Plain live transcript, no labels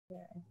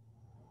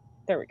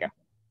There we go.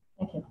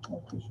 Thank you. I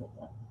appreciate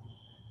that.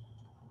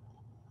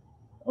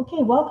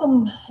 Okay,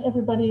 welcome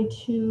everybody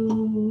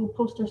to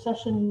poster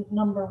session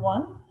number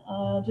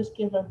 1. Just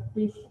give a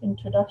brief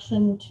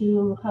introduction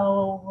to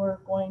how we're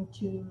going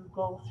to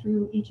go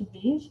through each of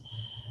these.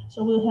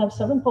 So we'll have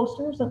 7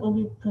 posters that will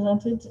be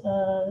presented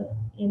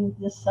in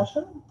this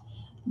session.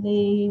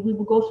 We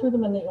will go through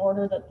them in the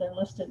order that they're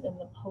listed in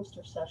the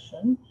poster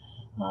session.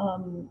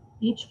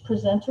 Each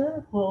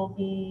presenter will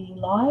be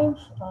live,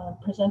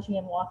 presenting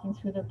and walking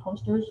through their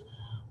posters.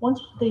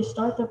 Once they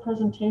start their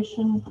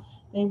presentation,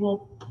 they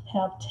will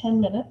have 10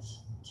 minutes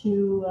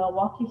to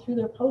walk you through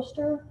their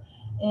poster.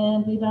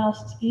 And we've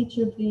asked each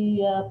of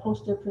the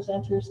poster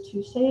presenters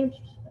to save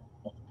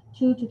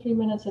 2 to 3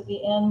 minutes at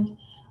the end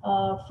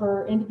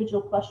for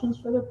individual questions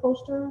for their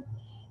poster.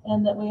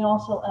 And that we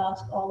also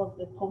ask all of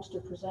the poster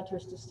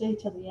presenters to stay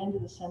till the end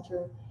of the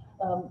session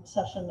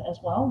as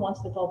well,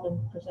 once they've all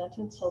been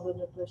presented, so that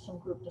if there's some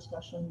group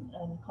discussion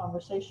and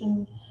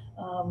conversation,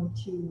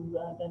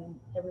 then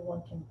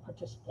everyone can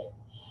participate.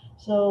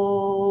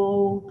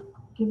 So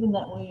given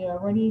that we are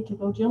ready to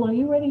go, Jill, are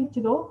you ready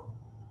to go?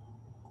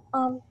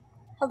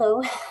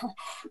 Hello.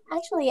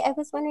 Actually, I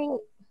was wondering,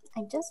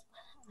 I guess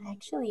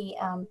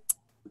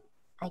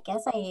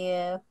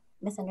I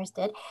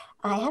misunderstood.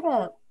 I have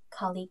a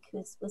colleague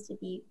who's supposed to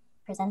be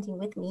presenting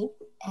with me,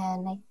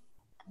 and I'm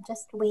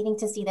just waiting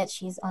to see that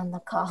she's on the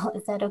call.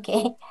 Is that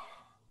okay?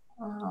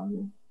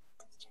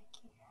 Let's check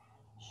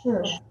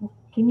here. Sure.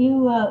 Can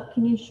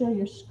you share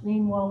your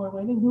screen while we're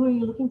waiting? Who are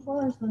you looking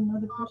for as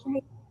another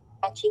person?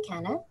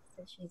 Chicana,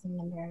 so she's in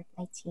number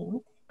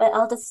 19. But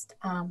I'll just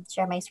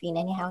share my screen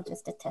anyhow,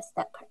 just to test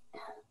that part.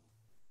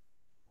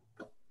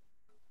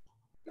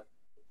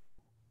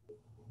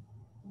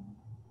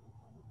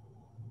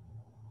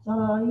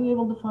 Are you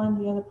able to find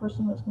the other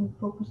person that's going to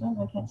co-present?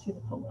 I can't see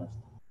the full list.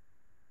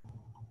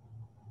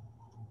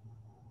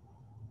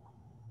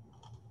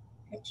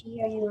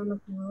 Richie, are you on the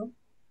call?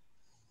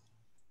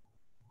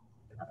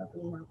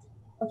 Probably not.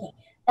 Okay,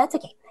 that's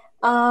okay.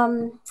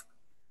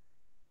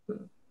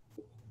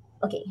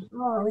 Okay.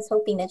 Oh, I was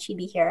hoping that she'd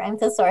be here. I'm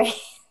so sorry.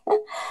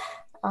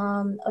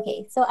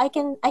 Okay, so I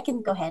can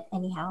go ahead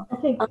anyhow.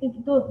 Okay,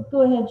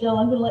 go ahead, Jill.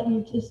 I'm going to let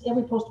you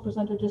every poster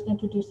presenter just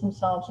introduce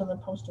themselves and the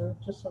poster,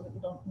 just so that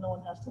no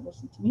one has to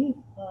listen to me.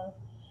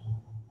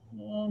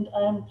 And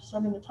I'm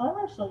starting the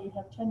timer, so you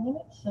have 10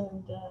 minutes,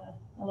 and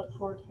I look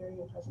forward to hearing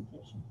your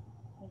presentation.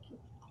 Thank you.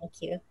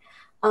 Thank you.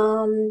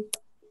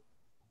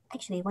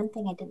 Actually, one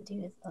thing I didn't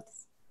do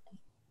is,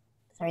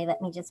 sorry,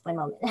 let me just 1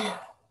 moment.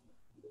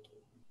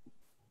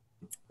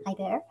 Hi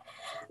there.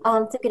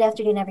 So good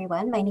afternoon,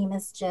 everyone. My name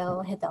is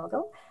Jill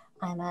Hidalgo.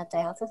 I'm a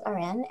dialysis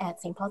RN at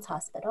St. Paul's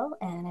Hospital,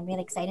 and I'm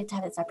really excited to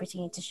have this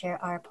opportunity to share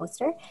our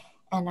poster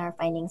and our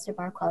findings from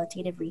our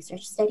qualitative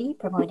research study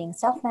promoting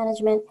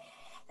self-management,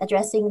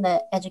 addressing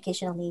the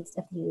educational needs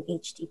of new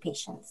HD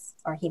patients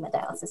or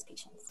hemodialysis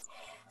patients.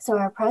 So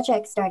our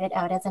project started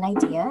out as an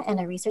idea and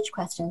a research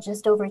question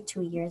just over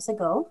 2 years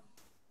ago.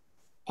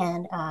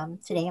 And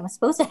today I'm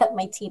supposed to have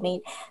my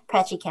teammate,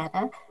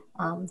 Prachikana,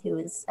 who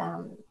is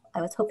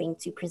I was hoping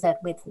to present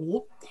with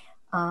me.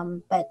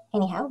 But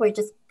anyhow,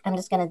 I'm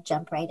just gonna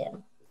jump right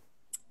in.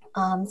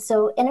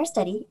 So in our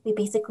study, we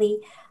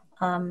basically,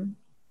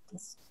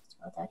 just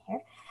scroll down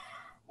here.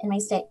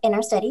 In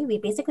our study, we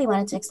basically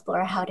wanted to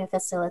explore how to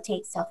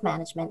facilitate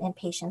self-management in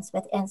patients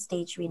with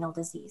end-stage renal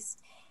disease.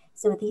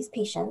 So these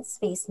patients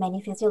face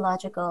many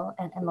physiological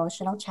and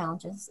emotional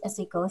challenges as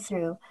they go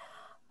through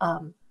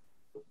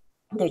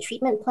their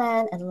treatment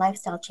plan and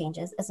lifestyle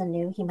changes as a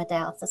new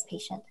hemodialysis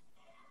patient.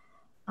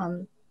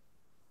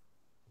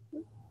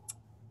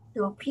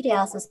 So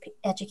pre-dialysis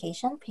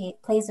education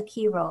plays a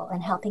key role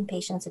in helping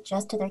patients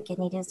adjust to their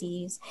kidney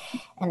disease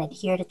and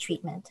adhere to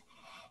treatment.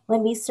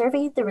 When we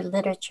surveyed the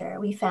literature,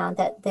 we found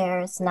that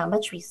there's not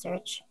much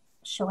research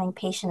showing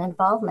patient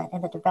involvement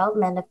in the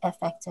development of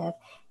effective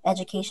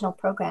educational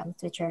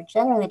programs, which are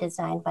generally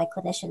designed by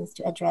clinicians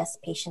to address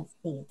patients'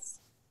 needs.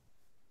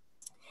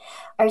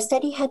 Our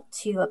study had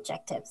 2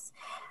 objectives: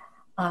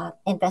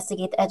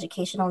 investigate the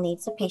educational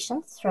needs of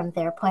patients from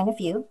their point of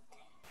view,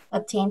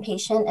 obtain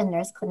patient and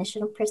nurse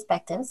clinician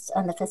perspectives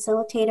on the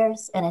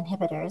facilitators and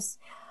inhibitors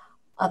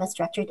of a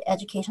structured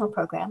educational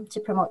program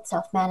to promote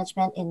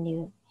self-management in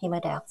new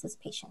hemodialysis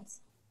patients.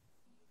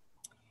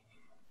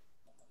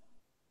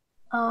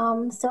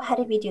 So how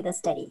did we do the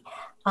study?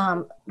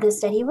 The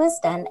study was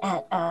done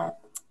at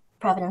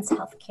Providence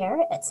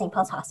Healthcare at St.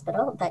 Paul's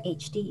Hospital, the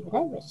HD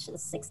unit, which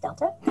is 6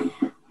 Delta.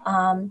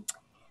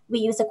 We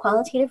used a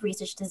qualitative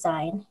research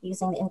design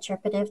using the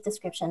interpretive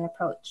description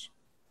approach.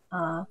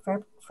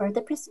 For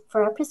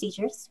our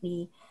procedures,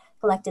 we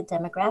collected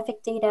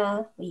demographic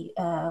data, we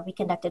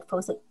conducted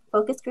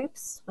focus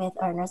groups with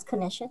our nurse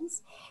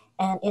clinicians,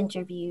 and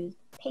interviewed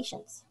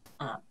patients,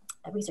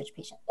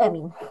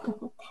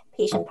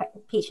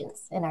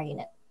 patients in our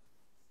unit.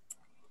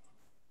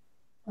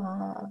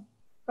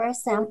 For our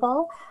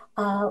sample,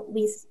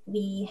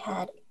 we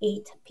had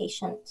 8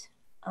 patient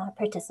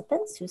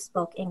participants who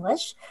spoke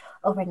English,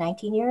 over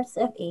 19 years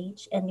of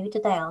age, and new to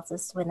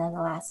dialysis within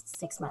the last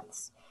 6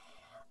 months.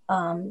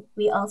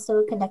 We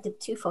also conducted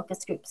 2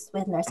 focus groups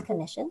with nurse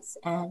clinicians,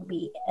 and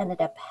we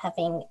ended up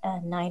having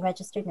 9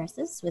 registered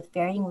nurses with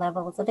varying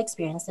levels of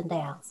experience in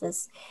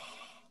dialysis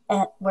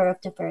that were of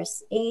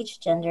diverse age,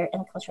 gender,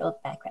 and cultural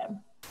background.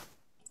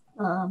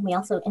 We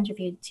also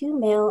interviewed 2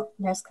 male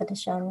nurse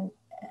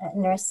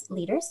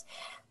leaders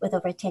with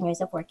over 10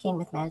 years of working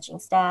with managing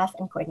staff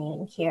and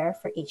coordinating care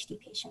for HD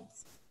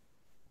patients.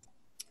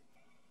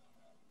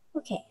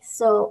 Okay,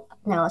 so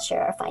now I'll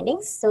share our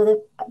findings. So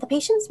the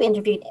patients we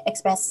interviewed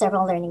expressed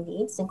several learning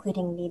needs,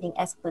 including needing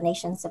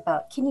explanations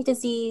about kidney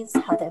disease,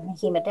 how the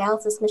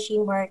hemodialysis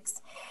machine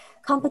works,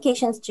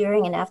 complications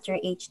during and after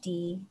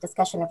HD,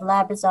 discussion of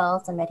lab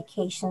results and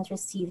medications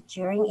received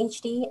during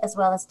HD, as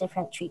well as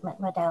different treatment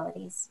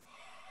modalities.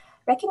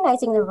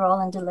 Recognizing the role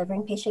in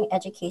delivering patient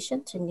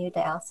education to new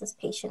dialysis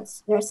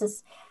patients,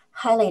 nurses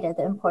highlighted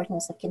the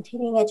importance of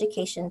continuing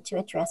education to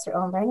address their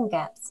own learning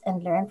gaps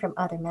and learn from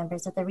other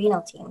members of the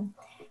renal team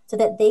so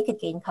that they could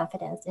gain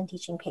confidence in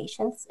teaching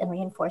patients and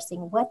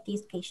reinforcing what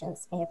these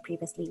patients may have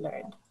previously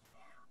learned.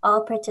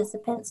 All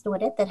participants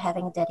noted that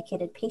having a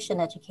dedicated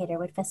patient educator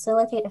would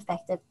facilitate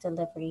effective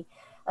delivery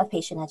of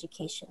patient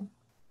education.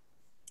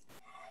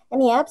 In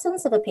the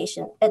absence of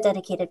a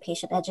dedicated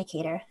patient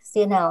educator,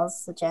 CNLs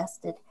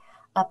suggested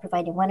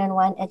providing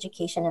one-on-one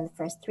education in the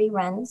first 3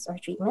 runs or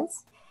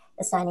treatments,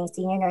 assigning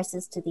senior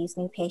nurses to these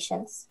new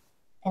patients,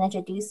 and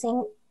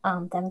introducing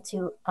them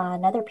to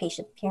another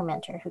patient peer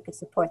mentor who could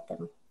support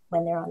them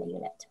when they're on the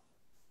unit.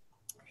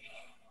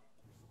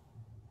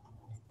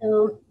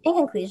 So in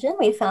conclusion,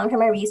 we found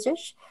from our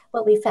research,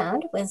 what we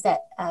found was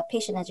that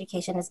patient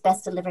education is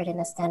best delivered in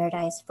a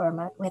standardized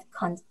format with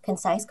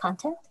concise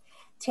content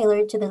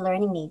tailored to the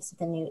learning needs of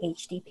the new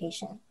HD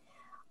patient.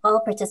 All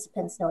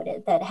participants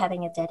noted that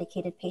having a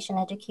dedicated patient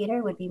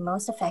educator would be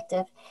most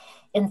effective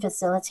in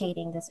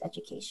facilitating this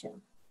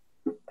education.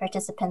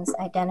 Participants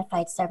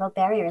identified several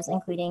barriers,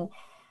 including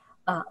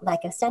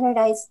lack of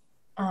standardized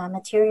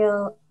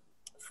material,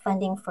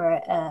 funding for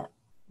a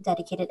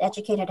dedicated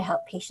educator to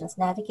help patients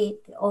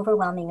navigate the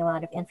overwhelming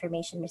amount of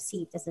information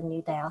received as a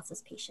new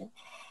dialysis patient,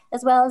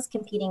 as well as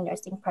competing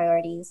nursing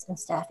priorities and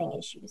staffing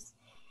issues.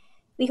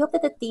 We hope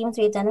that the themes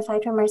we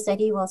identified from our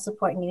study will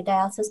support new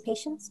dialysis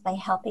patients by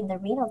helping the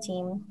renal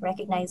team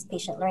recognize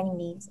patient learning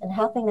needs and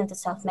helping them to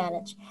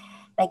self-manage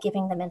by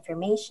giving them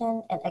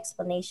information and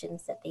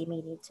explanations that they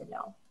may need to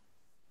know.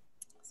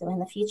 So in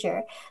the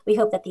future, we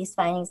hope that these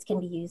findings can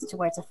be used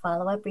towards a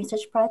follow-up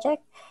research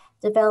project,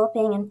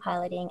 developing and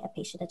piloting a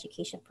patient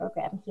education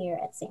program here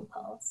at St.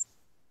 Paul's.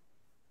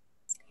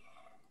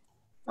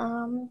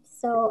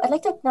 So I'd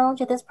like to acknowledge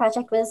that this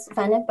project was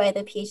funded by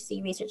the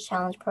PhD Research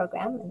Challenge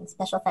Program, and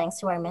special thanks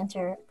to our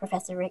mentor,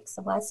 Professor Rick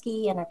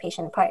Sawatzky, and our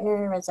patient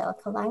partner, Roselle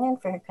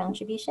Kalangan, for her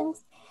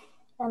contributions.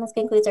 And this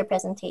concludes our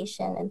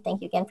presentation, and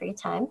thank you again for your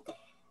time.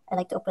 I'd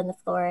like to open the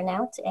floor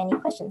now to any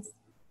questions.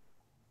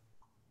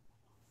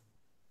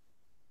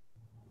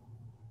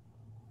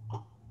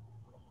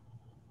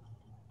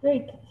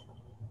 Great.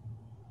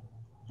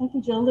 Thank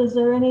you, Jill. Is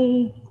there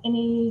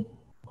any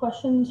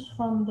questions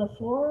from the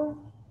floor?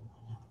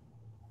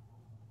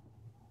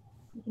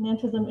 You can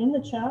enter them in the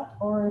chat,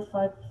 or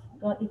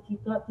if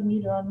you've got the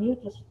mute or on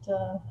mute, just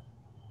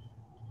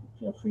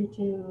feel free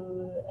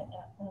to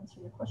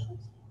answer your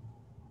questions.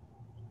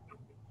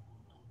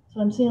 So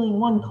I'm seeing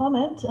one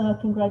comment.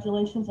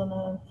 Congratulations on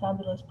a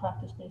fabulous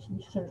practice-based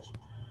research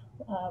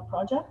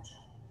project.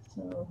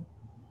 So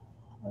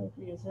I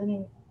agree. Is there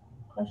any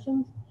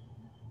questions?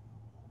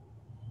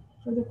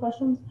 Further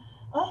questions?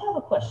 I have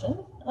a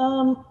question.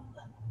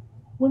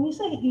 When you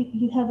say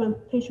you have a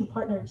patient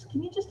partners,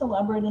 can you just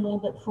elaborate a little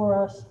bit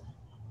for us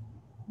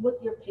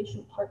what your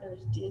patient partners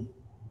did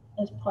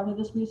as part of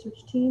this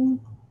research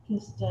team?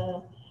 Just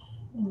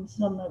in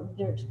some of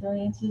their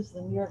experiences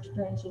and your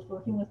experiences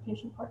working with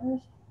patient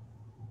partners?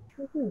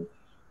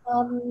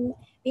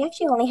 We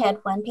actually only had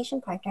one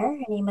patient partner.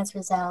 Her name is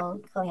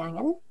Roselle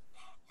Kalangan.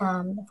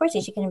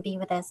 Unfortunately, she couldn't be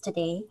with us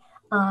today.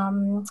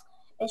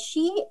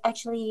 She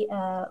actually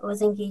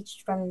was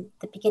engaged from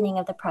the beginning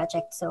of the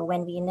project. So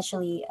when we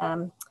initially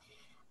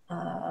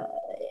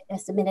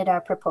submitted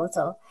our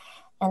proposal,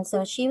 and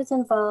so she was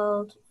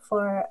involved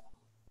for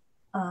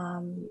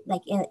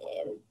like in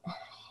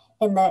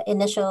the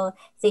initial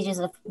stages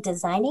of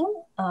designing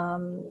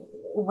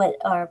what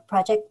our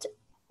project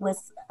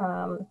was,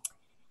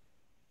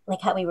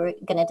 like how we were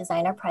going to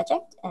design our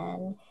project.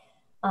 And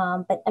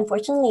but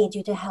unfortunately,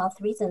 due to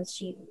health reasons,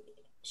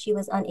 she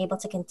was unable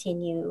to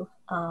continue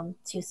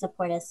to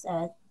support us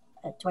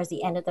towards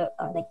the end of the,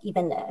 like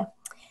even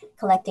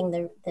collecting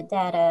the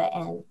data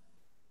and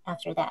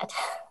after that.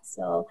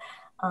 So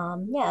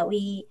yeah,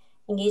 we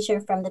engaged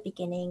her from the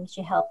beginning.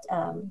 She helped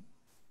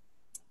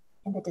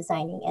in the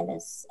designing, and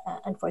is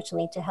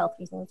unfortunately, to health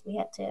reasons, we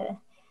had to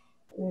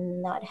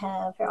not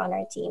have her on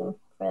our team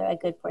for a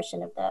good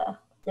portion of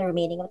the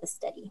remaining of the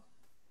study.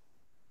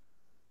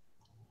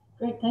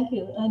 Great, thank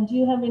you. And do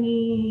you have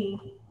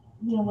any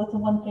with the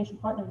one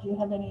patient partner, do you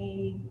have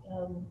any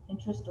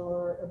interest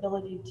or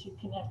ability to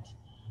connect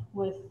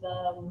with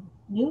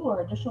new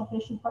or additional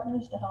patient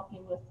partners to help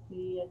you with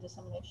the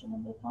dissemination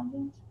of the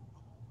findings?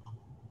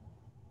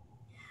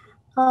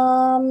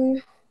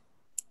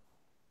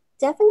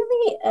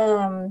 Definitely,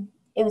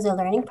 it was a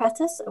learning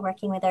process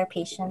working with our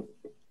patient,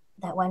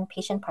 that one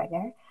patient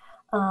partner.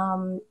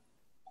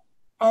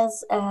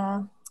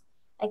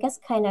 I guess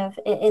kind of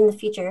in the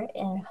future,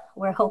 and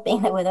we're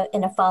hoping that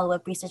in a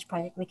follow-up research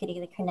project, we could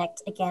either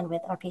connect again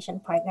with our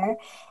patient partner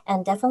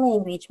and definitely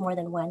engage more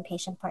than one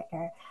patient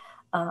partner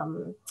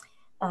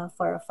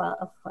for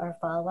a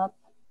follow-up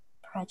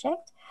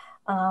project.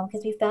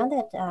 Because we found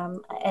that,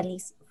 at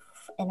least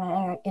in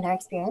our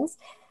experience,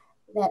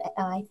 that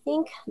I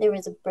think there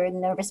was a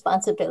burden of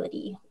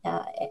responsibility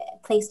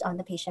placed on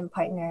the patient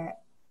partner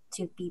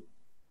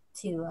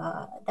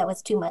that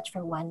was too much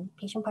for one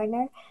patient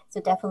partner.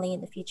 So definitely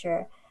in the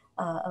future,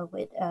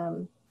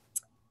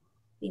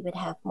 we would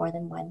have more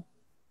than one.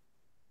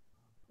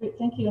 Great,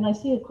 thank you. And I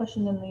see a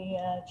question in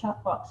the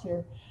chat box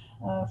here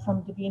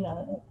from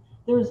Davina.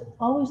 There is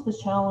always the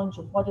challenge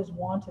of what is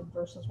wanted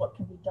versus what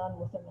can be done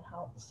within the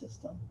health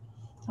system.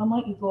 How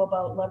might you go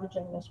about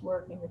leveraging this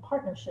work in your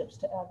partnerships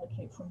to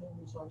advocate for new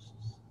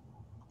resources?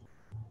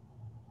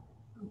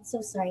 I'm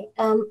so sorry.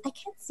 I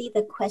can't see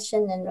the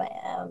question, and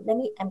I'm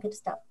going to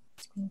stop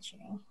screen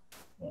sharing.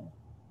 Yeah,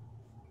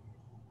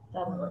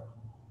 that'll work.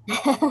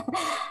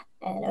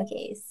 And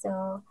okay,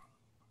 so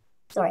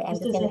sorry, I'm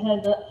just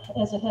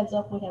as a heads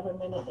up, we have 1.5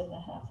 minutes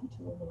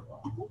until we move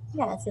on.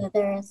 Yeah, so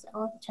there's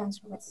all the chance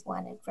for what's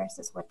wanted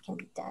versus what can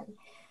be done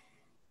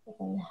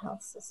within the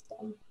health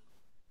system.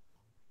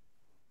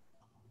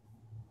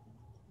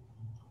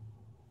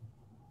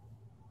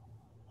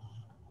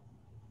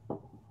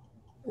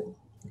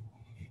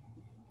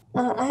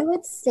 I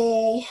would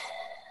say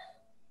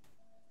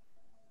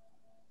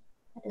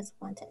what is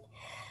wanted.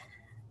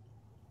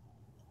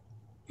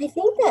 I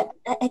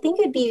think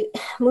it'd be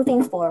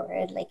moving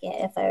forward. Like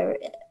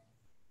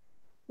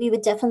we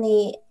would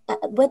definitely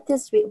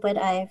what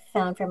I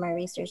found from our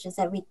research is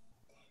that the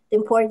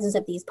importance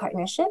of these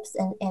partnerships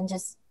and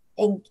just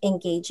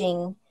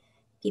engaging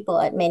people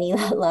at many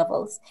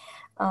levels.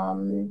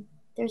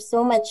 There's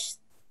so much.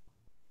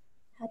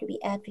 How do we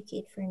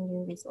advocate for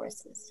new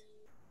resources?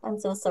 I'm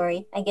so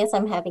sorry. I guess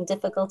I'm having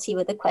difficulty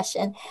with the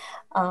question,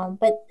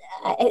 but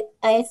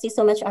I see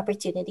so much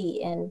opportunity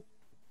in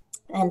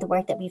the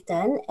work that we've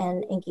done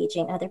and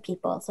engaging other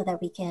people so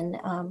that we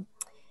can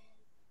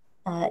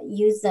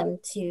use them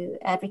to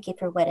advocate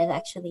for what is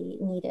actually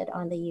needed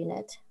on the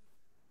unit.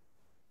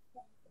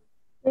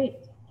 Great,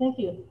 thank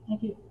you.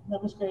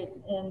 That was great,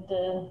 and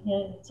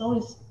yeah, it's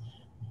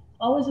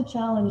always a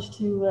challenge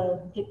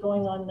to get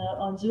going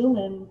on Zoom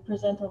and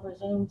present over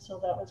Zoom. So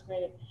that was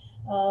great,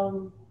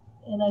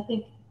 and I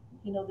think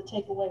the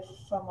takeaway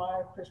from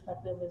our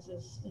perspective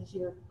is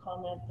your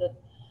comment that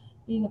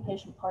being a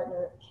patient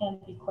partner can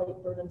be quite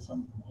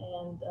burdensome,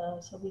 and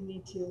so we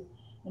need to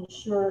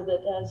ensure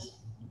that as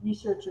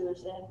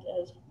researchers and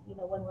as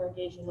when we're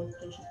engaging with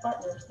patient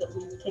partners, that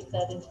we take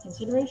that into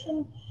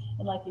consideration,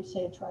 and like you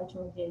say, try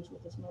to engage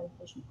with as many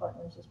patient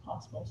partners as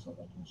possible so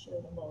they can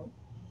share the load.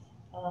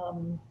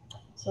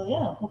 So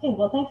yeah, okay,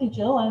 well, thank you,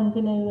 Jill. I'm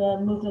going to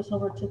move this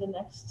over to the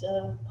next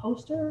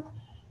poster,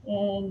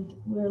 and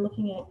we're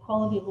looking at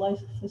quality of life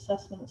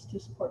assessments to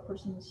support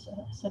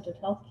person-centered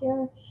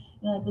healthcare.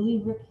 And I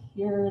believe, Rick,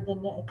 you're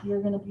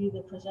going to be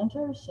the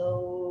presenter,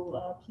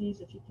 so please,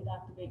 if you could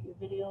activate your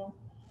video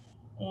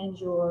and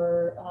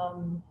your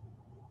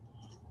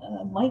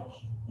mic,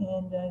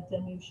 and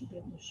then you should be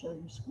able to share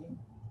your screen.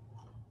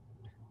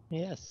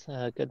 Yes,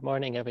 good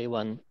morning,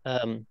 everyone.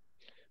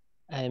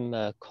 I'm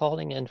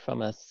calling in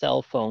from a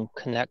cell phone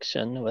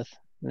connection with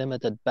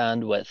limited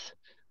bandwidth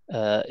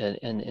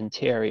in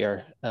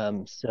interior,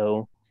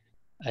 so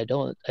I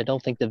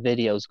don't think the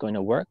video is going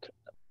to work,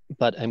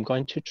 but I'm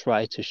going to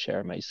try to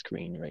share my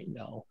screen right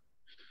now.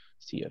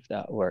 See if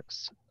that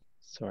works.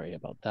 Sorry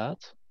about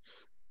that.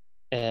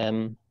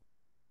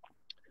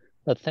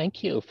 But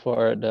thank you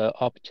for the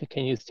opportunity.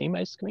 Can you see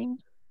my screen?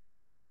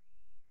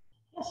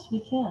 Yes, we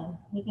can.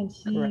 We can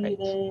see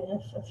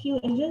a few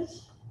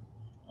images.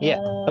 Yeah.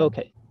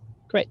 Okay.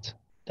 Great.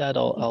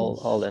 That'll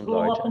I'll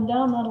enlarge. Go up and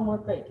down. That'll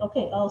work great.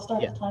 Okay, I'll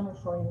start the timer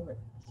for you, Rick.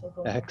 So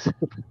go ahead.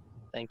 Excellent.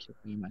 Thank you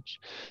very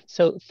much.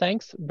 So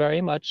thanks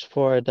very much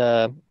for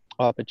the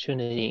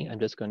opportunity. I'm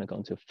just going to go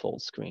into full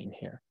screen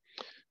here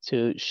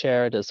to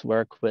share this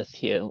work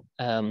with you.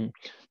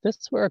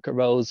 This work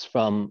arose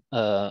from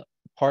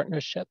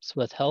partnerships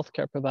with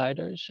healthcare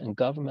providers and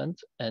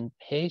government and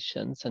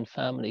patients and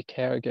family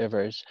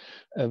caregivers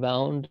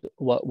around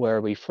what we're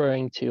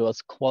referring to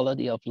as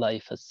quality of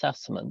life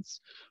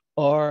assessments,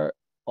 or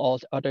all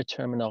other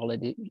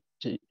terminology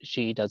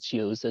that's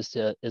used is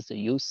the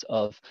use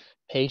of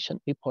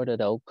patient-reported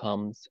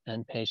outcomes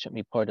and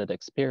patient-reported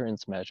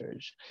experience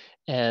measures.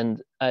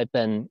 And I've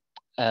been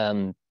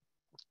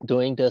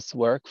doing this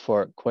work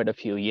for quite a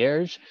few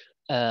years.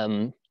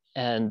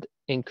 And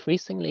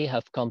increasingly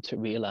have come to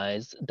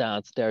realize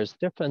that there's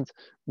different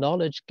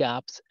knowledge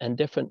gaps and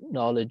different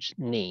knowledge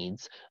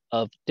needs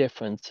of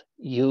different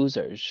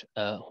users,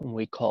 whom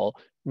we call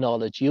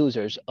knowledge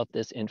users of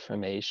this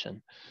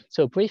information.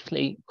 So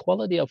briefly,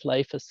 quality of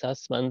life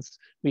assessments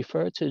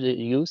refer to the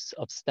use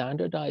of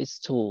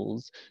standardized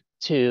tools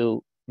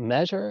to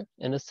measure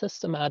in a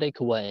systematic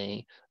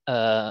way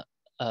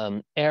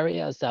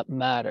areas that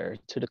matter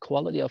to the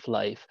quality of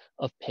life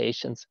of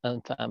patients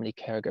and family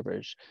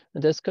caregivers.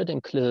 And this could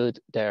include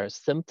their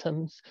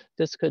symptoms,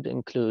 this could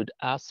include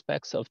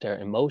aspects of their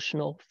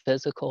emotional,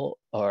 physical,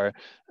 or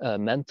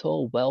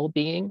mental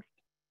well-being.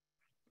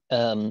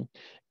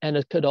 And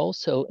it could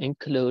also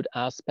include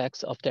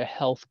aspects of their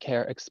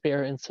healthcare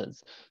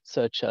experiences,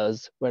 such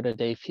as whether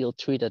they feel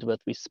treated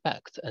with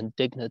respect and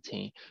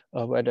dignity,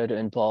 or whether they're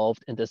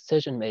involved in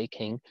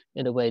decision-making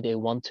in the way they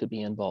want to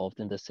be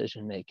involved in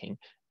decision-making,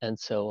 and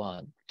so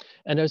on.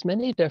 And there's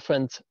many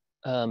different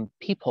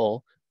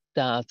people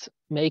that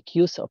make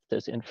use of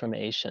this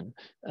information.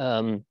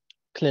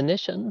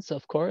 Clinicians,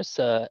 of course,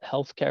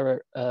 healthcare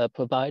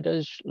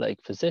providers like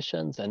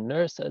physicians and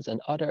nurses and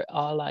other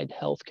allied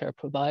healthcare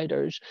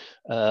providers,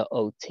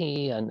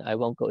 OT, and I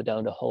won't go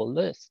down the whole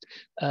list,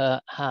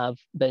 have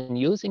been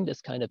using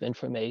this kind of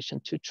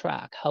information to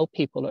track how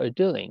people are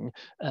doing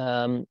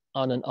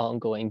on an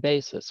ongoing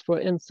basis. For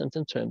instance,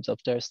 in terms of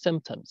their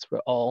symptoms, we're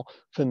all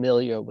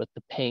familiar with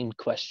the pain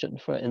question,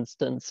 for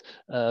instance,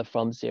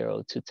 from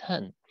 0 to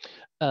 10.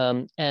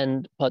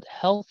 But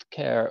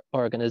healthcare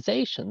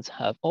organizations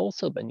have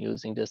also been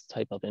using this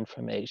type of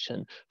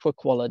information for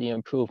quality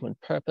improvement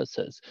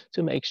purposes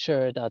to make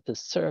sure that the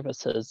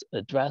services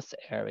address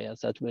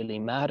areas that really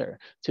matter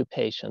to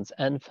patients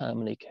and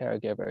family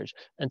caregivers,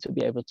 and to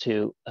be able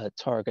to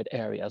target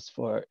areas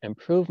for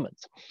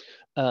improvement.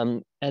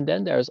 And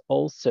then there's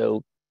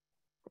also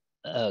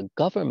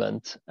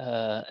government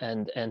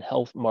and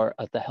health, more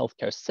at the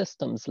healthcare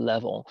systems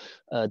level,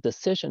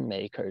 decision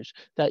makers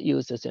that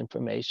use this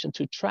information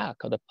to track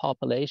at a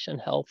population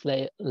health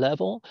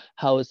level,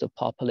 how is the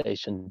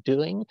population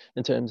doing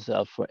in terms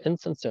of, for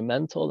instance, their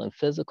mental and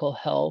physical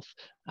health,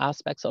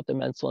 aspects of their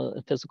mental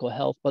and physical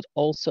health, but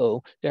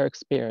also their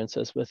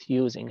experiences with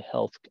using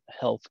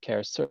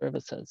healthcare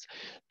services.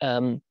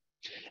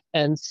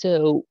 And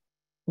so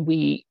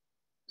we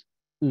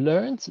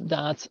learned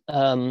that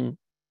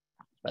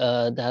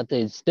that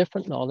these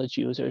different knowledge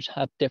users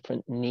have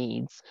different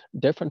needs,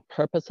 different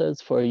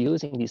purposes for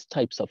using these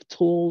types of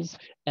tools,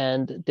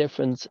 and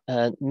different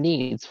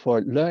needs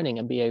for learning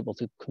and be able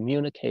to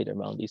communicate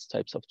around these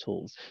types of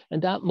tools.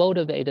 And that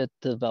motivated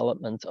the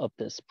development of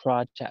this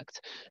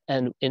project.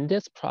 And in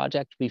this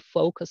project, we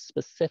focus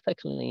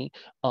specifically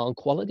on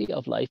quality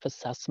of life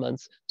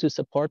assessments to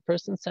support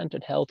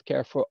person-centered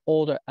healthcare for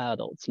older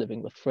adults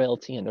living with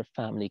frailty and their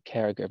family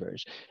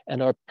caregivers.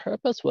 And our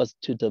purpose was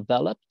to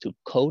develop, to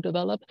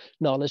co-develop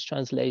knowledge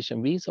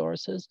translation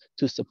resources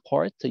to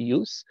support the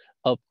use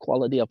of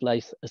quality of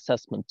life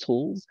assessment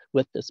tools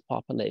with this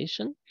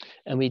population.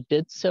 And we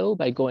did so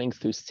by going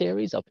through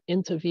series of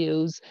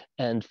interviews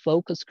and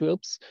focus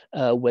groups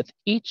with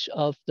each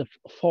of the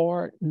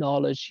 4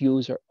 knowledge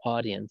user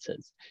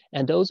audiences.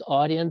 And those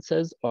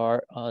audiences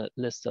are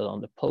listed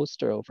on the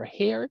poster over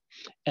here,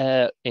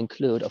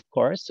 include, of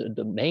course,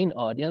 the main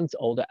audience,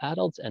 older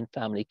adults and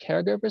family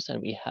caregivers,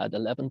 and we had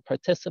 11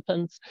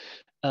 participants.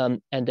 And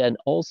then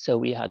also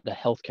we had the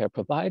healthcare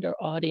provider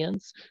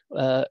audience,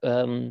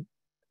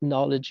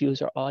 knowledge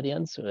user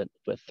audience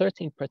with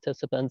 13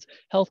 participants,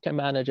 healthcare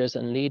managers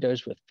and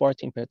leaders with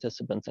 14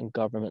 participants, and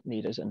government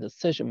leaders and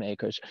decision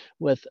makers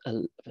with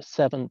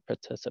 7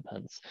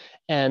 participants.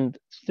 And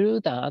through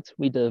that,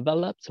 we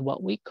developed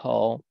what we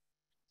call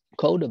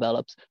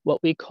co-develops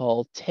what we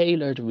call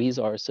tailored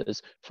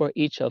resources for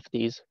each of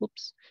these,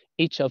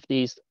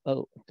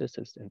 oh, this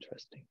is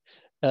interesting.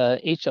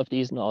 Each of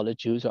these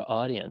knowledge user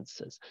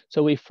audiences.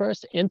 So we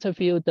first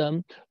interviewed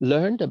them,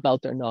 learned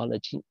about their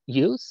knowledge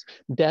use,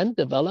 then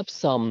developed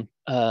some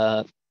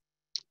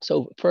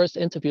so first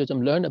interview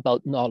them, learn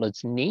about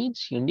knowledge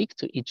needs unique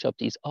to each of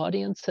these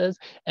audiences,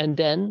 and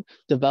then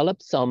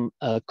develop some,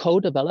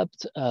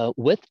 co-developed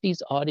with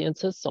these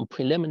audiences, some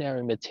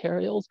preliminary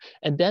materials,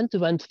 and then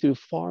went through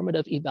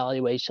formative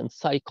evaluation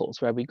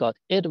cycles where we got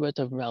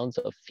iterative rounds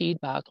of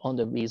feedback on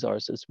the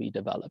resources we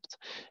developed.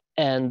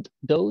 And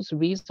those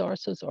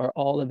resources are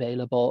all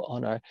available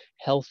on our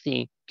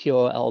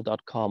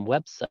healthypol.com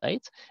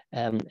website,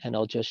 and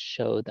I'll just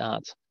show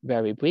that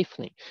very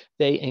briefly.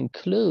 They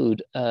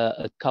include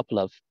a couple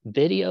of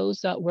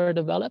videos that were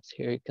developed.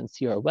 Here you can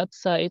see our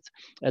website.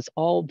 It's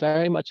all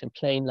very much in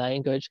plain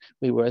language.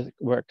 We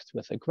worked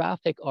with a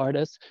graphic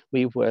artist.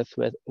 We worked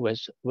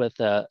with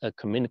a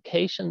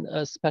communication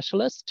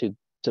specialist to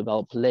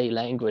develop lay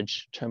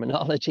language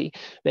terminology,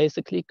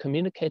 basically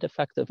communicate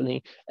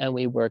effectively, and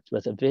we worked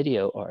with a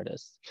video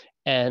artist.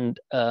 And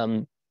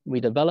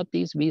we developed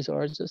these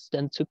resources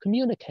then to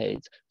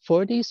communicate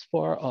for these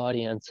 4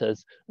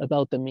 audiences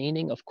about the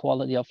meaning of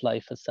quality of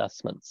life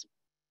assessments.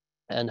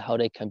 and how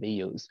they can be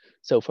used.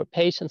 So for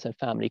patients and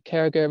family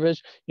caregivers,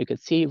 you could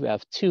see we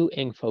have 2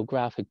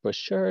 infographic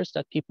brochures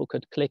that people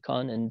could click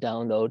on and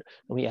download.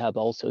 And we have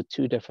also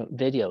 2 different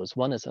videos.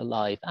 One is a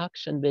live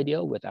action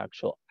video with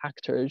actual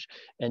actors,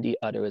 and the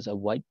other is a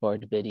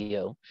whiteboard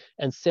video.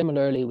 And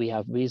similarly, we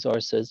have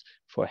resources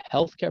for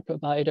healthcare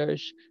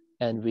providers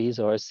and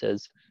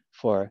resources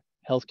for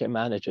healthcare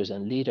managers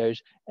and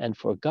leaders, and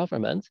for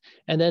government.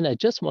 And then I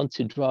just want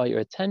to draw your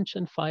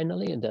attention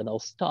finally, and then I'll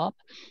stop,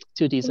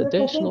 to these Rick,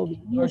 additional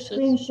your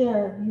resources.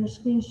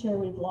 screen share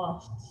we've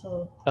lost.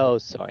 So oh,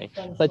 sorry,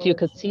 but you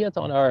could see it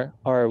on our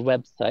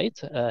website,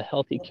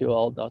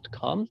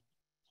 healthyqall.com.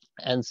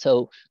 And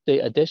so the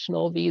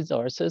additional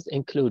resources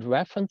include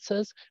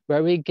references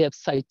where we give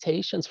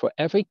citations for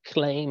every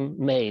claim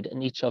made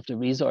in each of the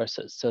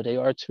resources. So they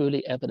are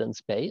truly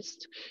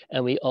evidence-based.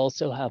 And we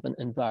also have an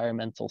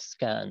environmental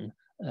scan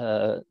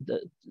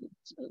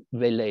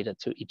related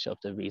to each of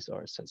the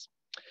resources.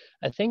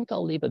 I think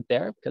I'll leave it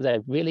there because I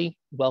really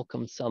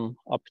welcome some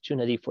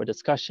opportunity for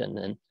discussion,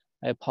 and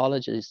I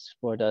apologize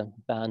for the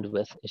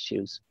bandwidth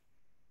issues.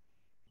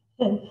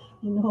 And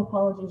no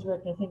apologies,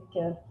 Rick. I think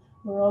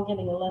we're all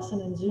getting a lesson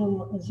in Zoom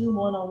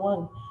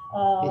 101.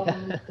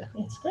 Yeah.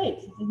 It's great.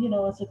 You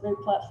know, it's a great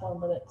platform,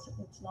 but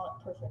it's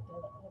not perfect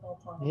at all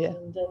times. Yeah.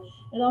 And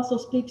it also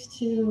speaks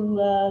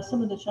to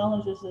some of the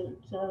challenges that,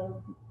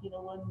 you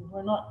know, when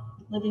we're not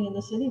living in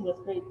the city with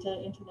great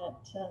internet,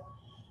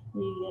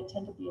 we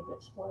tend to be a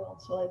bit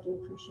spoiled. So I do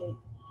appreciate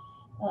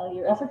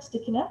your efforts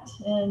to connect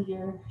and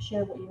your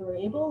share what you were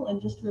able.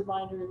 And just a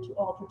reminder to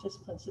all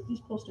participants that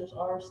these posters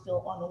are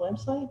still on the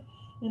website.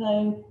 And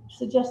I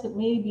suggest that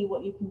maybe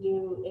what you can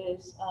do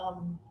is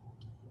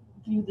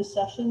view the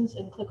sessions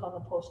and click on the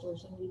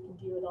posters, and you can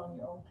view it on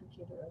your own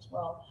computer as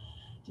well,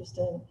 just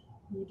to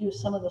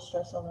reduce some of the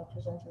stress on the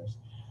presenters.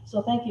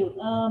 So thank you.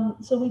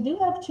 So we do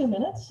have 2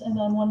 minutes, and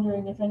I'm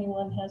wondering if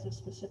anyone has a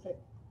specific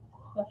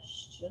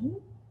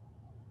question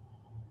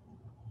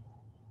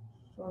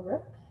for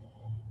Rick.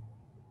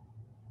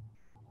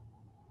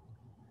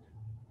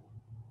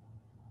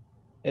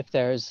 If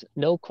there's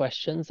no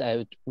questions, I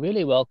would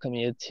really welcome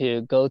you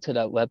to go to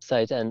that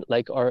website, and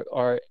like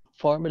our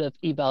formative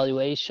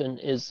evaluation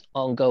is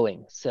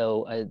ongoing.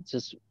 So I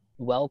just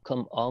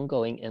welcome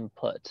ongoing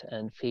input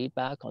and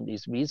feedback on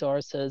these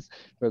resources.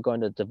 We're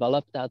going to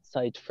develop that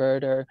site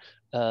further,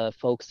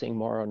 focusing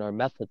more on our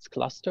methods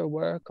cluster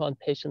work on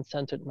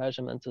patient-centered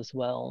measurement as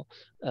well,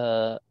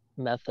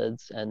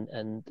 methods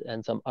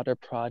and some other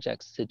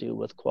projects to do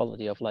with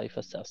quality of life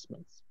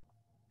assessments.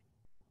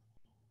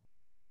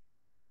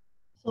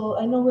 So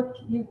I know, Rick,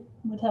 you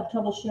would have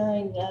trouble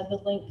sharing the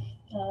link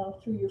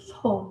through your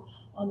phone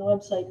on the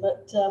website,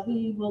 but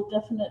we will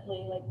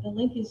definitely, like, the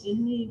link is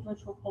in the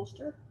virtual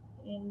poster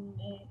in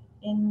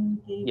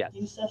the Yes.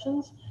 view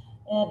sessions.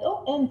 And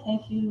and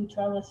thank you,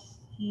 Travis.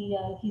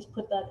 He's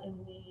put that in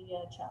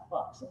the chat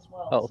box as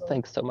well. Oh, so,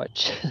 thanks so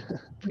much.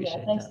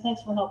 Appreciate thanks that.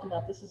 Thanks for helping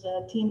out. This is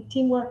a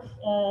teamwork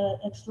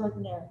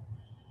extraordinaire.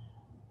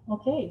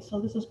 Okay, so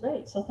this is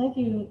great. So thank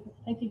you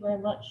very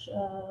much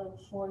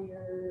for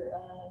your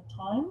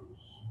time.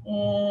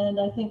 And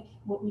I think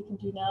what we can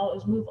do now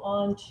is move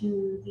on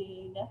to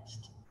the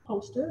next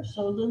poster.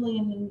 So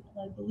Lillian,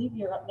 I believe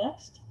you're up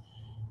next.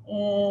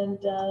 And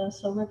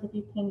so Rick, if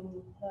you can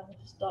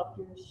stop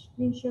your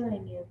screen share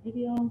and your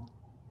video.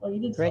 Oh, you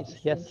did. Great.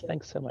 Stop your Yes, screen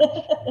thanks so much.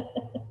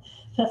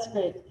 That's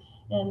great.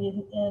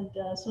 And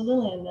so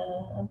Lillian,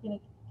 I'm going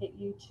to get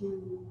you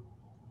to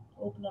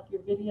open up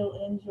your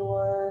video and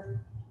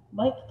your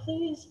mic,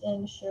 please,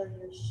 and share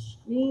your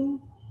screen.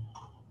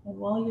 And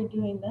while you're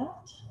doing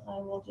that, I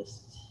will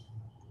just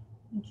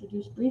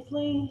introduce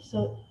briefly.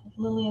 So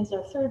Lillian's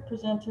our third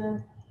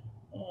presenter,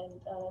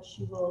 and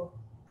she will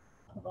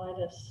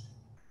provide us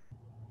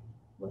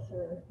with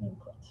her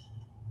input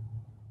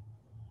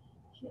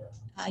here.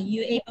 Are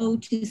you able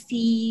to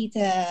see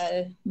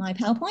my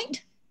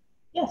PowerPoint?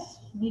 Yes,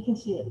 we can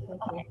see it.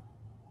 Thank you.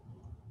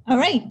 All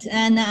right,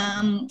 and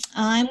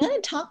I'm going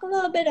to talk a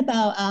little bit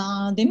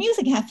about the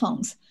music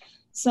headphones.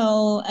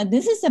 So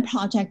this is a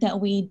project that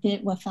we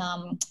did with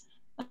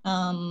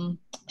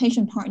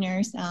patient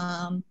partners.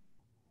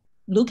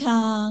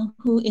 Luca,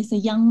 who is a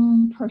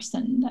young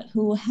person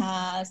who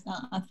has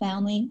a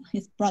family,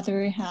 his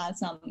brother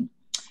has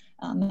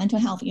mental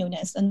health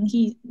illness, and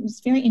he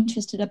was very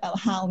interested about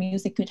how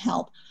music could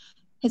help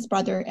his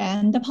brother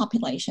and the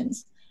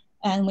populations.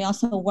 And we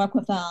also work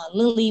with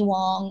Lily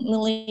Wong.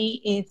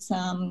 Lily is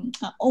an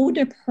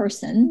older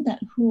person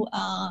who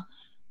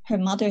her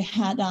mother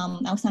had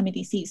Alzheimer's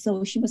disease.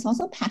 So she was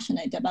also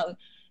passionate about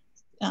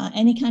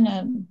any kind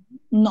of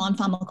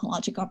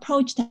non-pharmacological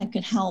approach that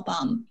could help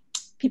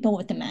people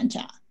with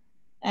dementia.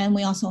 And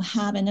we also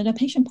have another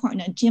patient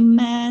partner, Jim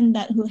Mann,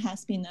 who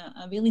has been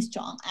a really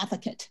strong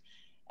advocate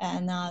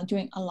and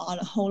doing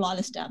a whole lot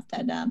of stuff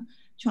that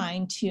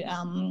trying to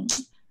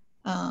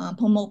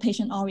promote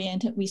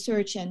patient-oriented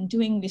research and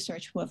doing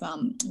research with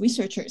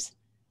researchers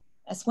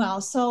as well.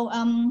 So,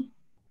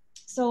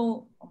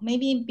 so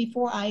maybe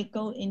before I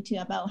go into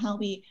about how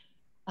we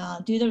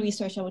do the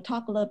research, I will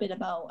talk a little bit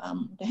about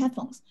the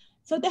headphones.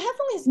 So the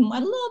headphone is a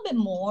little bit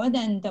more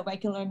than the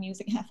regular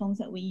music headphones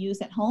that we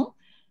use at home.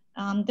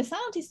 The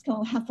Silent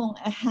Disco headphone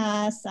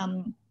has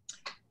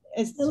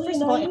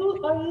Lillian, are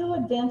you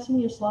advancing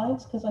your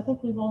slides? Because I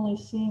think we've only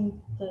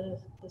seen the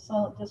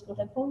Silent Disco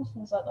headphones.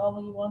 Is that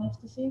all you want us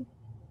to see?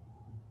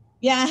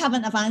 Yeah, I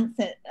haven't advanced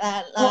it.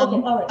 Okay,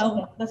 all right,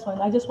 okay, that's fine.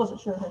 I just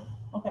wasn't sure.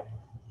 Okay.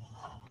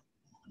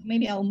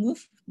 Maybe I'll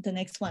move the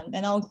next one,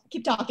 and I'll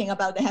keep talking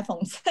about the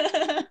headphones.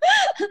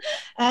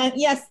 And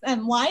yes,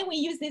 and why we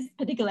use this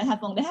particular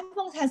headphone? The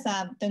headphones has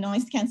the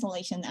noise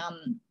cancellation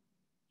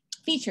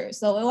feature,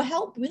 so it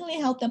will really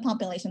help the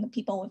population of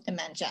people with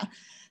dementia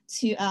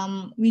to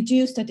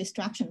reduce the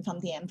distraction from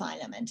the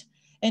environment.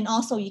 And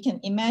also, you can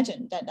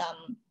imagine that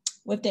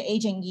with the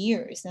aging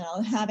years,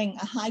 having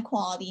a high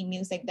quality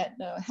music that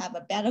have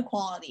a better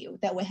quality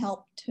that will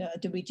help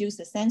to reduce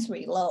the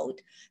sensory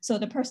load. So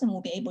the person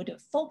will be able to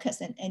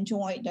focus and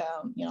enjoy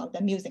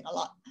the music a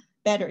lot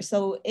better.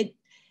 So it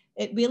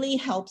really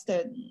helps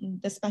the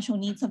special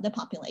needs of the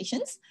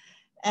populations.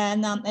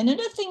 And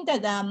another thing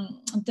that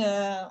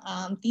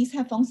these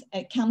headphones,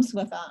 it comes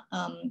with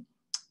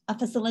a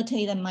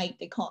facilitator mic,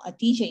 they call a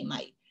DJ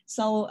mic.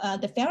 So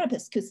the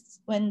therapist, because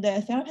when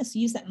the therapist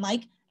use that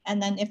mic, and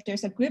then if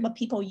there's a group of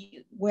people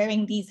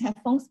wearing these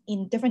headphones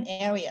in different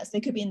areas, they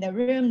could be in the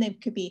room, they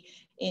could be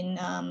in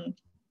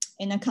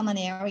the common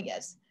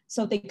areas.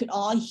 So they could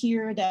all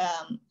hear the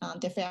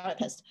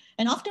therapist.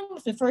 And often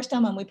with the first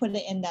time when we put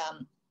it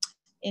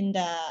in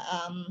the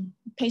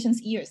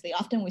patient's ears, they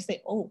often will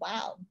say, oh,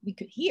 wow, we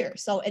could hear.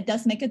 So it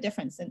does make a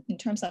difference in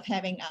terms of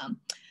having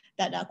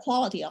that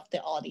quality of the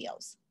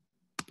audios.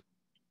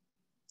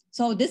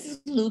 So this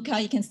is Luca,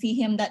 you can see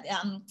him that,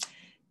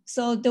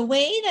 so the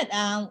way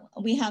that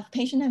we have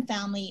patient and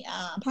family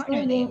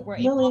partner there.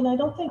 Lillian, I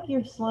don't think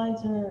your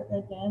slides are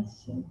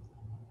advancing.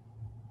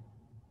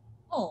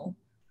 Oh,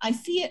 I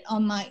see it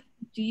on my,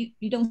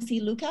 you don't see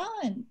Luca?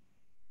 And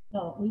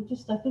no,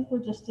 I think we're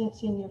just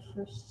seeing your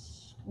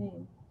first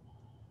screen.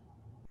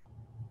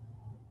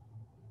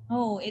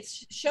 Oh, it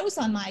shows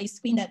on my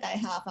screen that I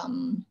have,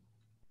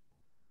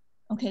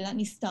 okay, let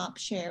me stop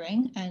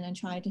sharing and then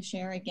try to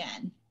share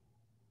again.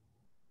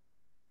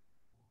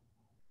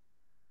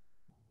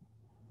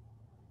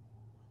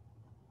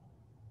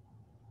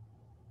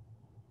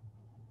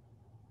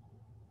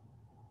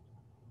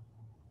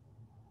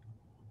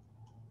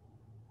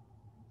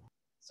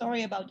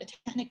 Sorry about the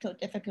technical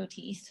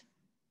difficulties.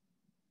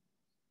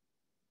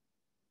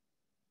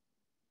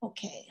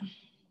 Okay.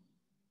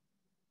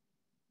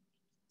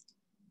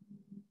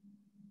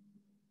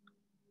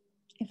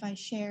 If I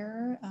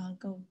share,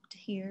 go to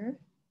here,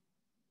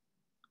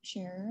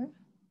 share.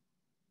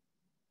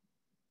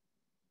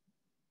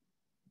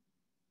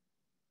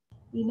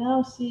 We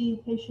now see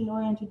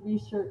patient-oriented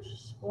research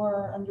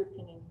score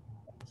underpinning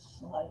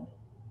slide.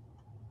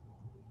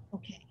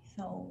 Okay,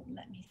 so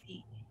let me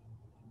see.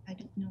 I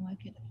don't know if I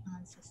could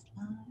advance the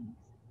slides.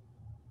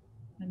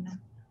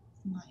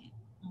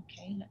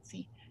 Okay, let's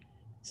see.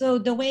 So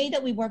the way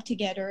that we work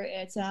together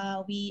is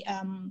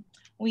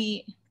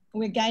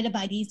we're guided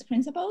by these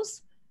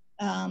principles.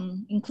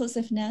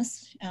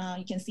 Inclusiveness,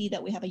 you can see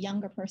that we have a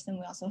younger person,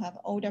 we also have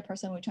an older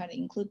person. We try to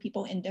include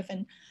people in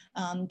different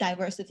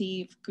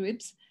diversity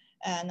groups.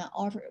 And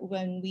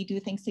when we do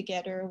things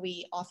together,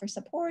 we offer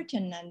support,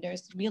 and then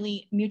there's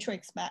really mutual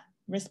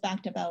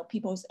respect about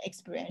people's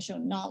experiential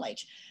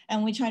knowledge.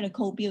 And we try to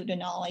co-build the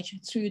knowledge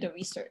through the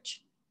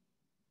research.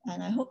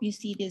 And I hope you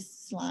see these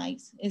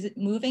slides. Is it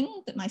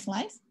moving, my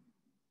slides?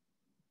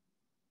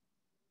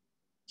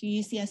 Do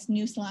you see a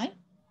new slide?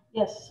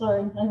 Yes,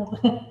 sorry,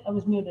 I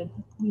was muted.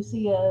 We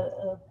see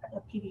a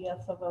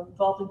PDF of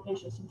involving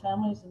patients and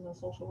families in the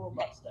social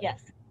robot study.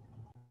 Yes.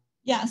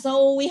 Yeah,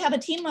 so we have a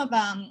team of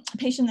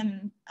patient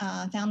and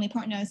family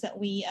partners that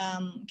we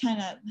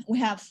we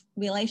have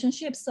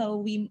relationships. So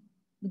we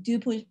do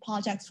push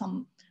projects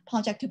from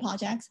project to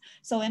projects.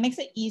 So it makes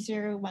it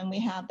easier when we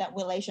have that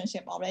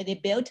relationship already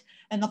built.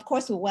 And of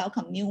course, we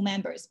welcome new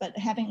members, but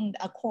having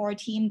a core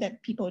team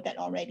that people that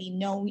already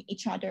know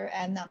each other,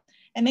 and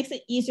it makes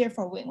it easier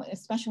for,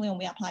 especially when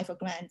we apply for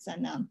grants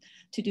and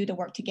to do the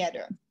work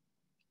together.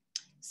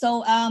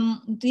 So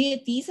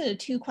these are the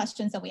two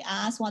questions that we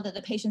ask. What are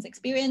the patient's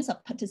experience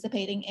of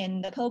participating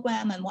in the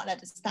program, and what are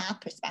the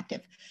staff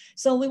perspective?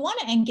 So we want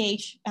to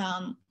engage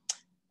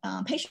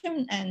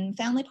patient and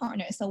family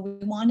partners. So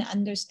we want to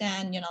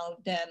understand,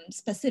 the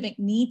specific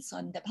needs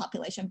on the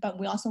population, but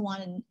we also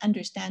want to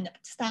understand the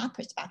staff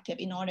perspective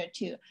in order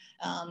to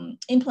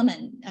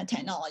implement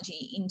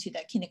technology into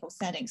the clinical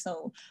setting.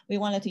 So we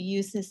wanted to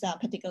use this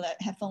particular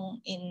headphone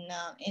in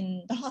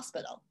the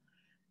hospital.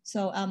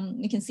 So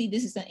you can see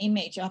this is an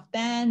image of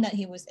Ben that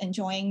he was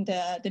enjoying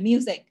the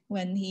music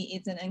when he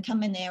is in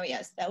common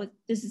areas.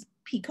 This is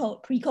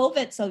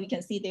pre-COVID, so you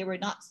can see they were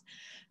not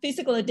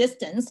physically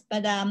distanced,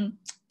 but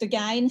the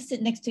guy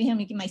sitting next to him,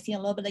 you might see a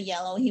little bit of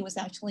yellow. He was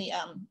actually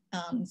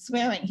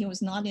swearing. He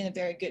was not in a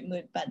very good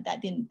mood, but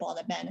that didn't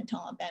bother Ben at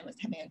all. Ben was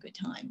having a good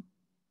time.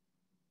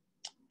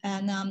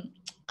 And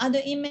other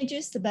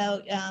images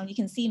about, you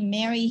can see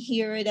Mary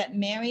here, that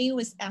Mary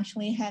was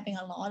actually having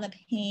a lot of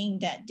pain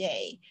that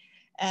day.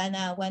 And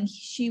when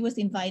she was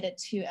invited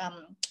to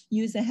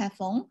use a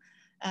headphone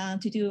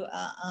to do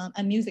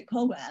a music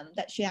program,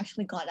 that she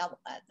actually got up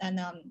and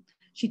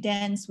she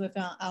danced with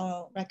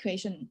our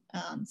recreation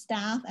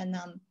staff, and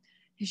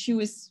she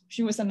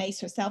was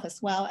amazed herself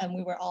as well, and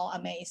we were all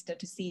amazed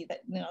to see that,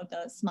 you know,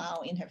 the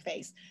smile in her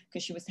face,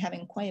 because she was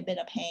having quite a bit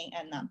of pain,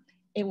 and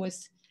it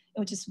was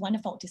just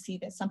wonderful to see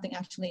that something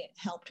actually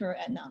helped her,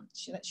 and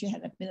she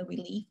had a bit of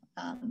relief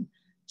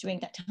during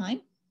that time.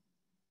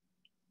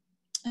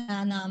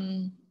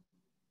 And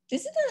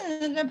this is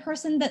another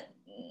person that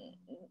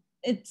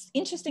it's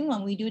interesting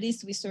when we do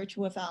this research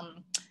with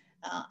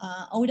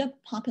older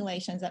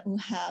populations that who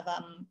have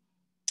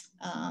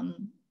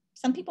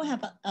some people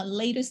have a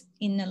later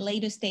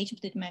stage of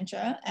the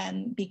dementia,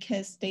 and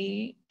because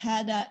they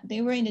had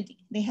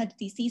the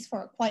disease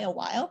for quite a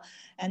while,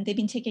 and they've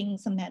been taking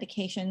some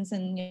medications,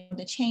 and you know,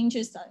 the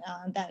changes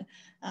that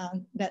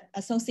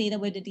associated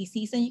with the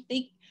disease, and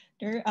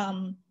they're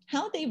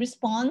how they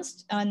respond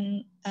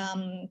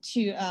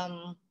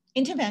to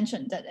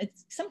intervention, that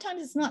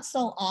sometimes it's not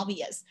so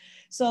obvious.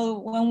 So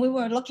when we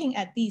were looking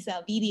at these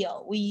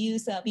video, we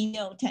use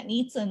video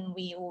techniques, and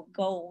we will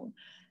go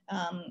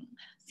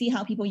see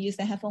how people use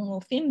the headphone.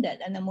 We'll film that,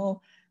 and then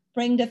we'll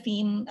bring the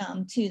film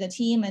to the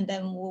team, and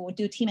then we'll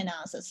do team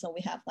analysis. So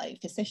we have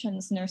like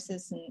physicians,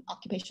 nurses, and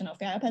occupational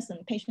therapists,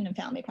 and patient and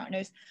family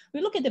partners.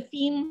 We look at the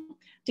film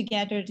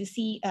together to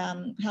see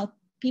how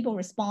people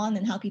respond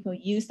and how people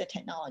use the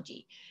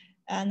technology.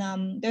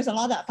 And there's a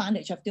lot of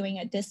advantage of doing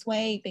it this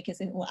way, because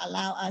it will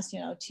allow us, you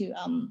know,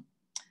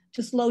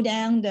 to slow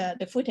down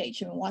the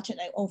footage and watch it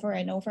like over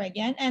and over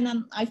again.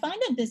 And I find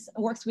that this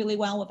works really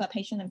well with our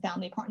patient and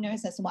family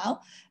partners as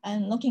well.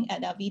 And looking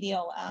at a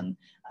video,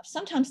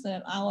 sometimes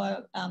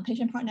our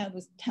patient partner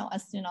would tell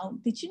us, you know,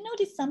 did you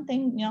notice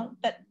something, you know,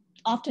 that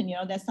often, you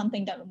know, there's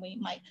something that we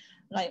might,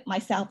 like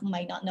myself,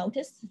 might not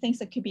notice, things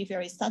that could be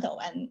very subtle,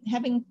 and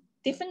having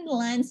different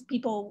lens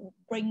people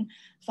bring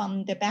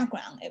from the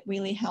background, it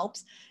really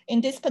helps. In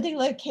this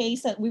particular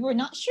case, we were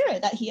not sure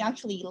that he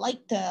actually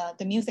liked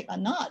the music or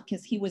not,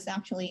 because he was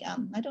actually,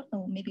 I don't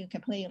know, maybe you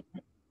can play it.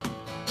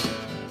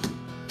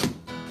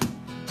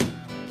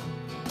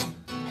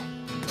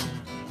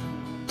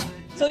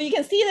 So you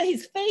can see that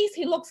his face,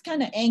 he looks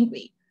kind of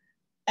angry,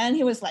 and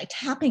he was like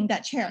tapping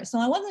that chair. So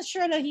I wasn't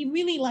sure that he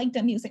really liked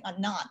the music or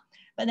not.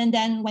 But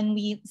then when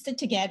we sit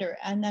together,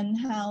 and then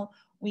how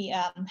we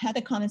had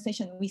a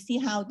conversation, we see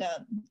how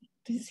the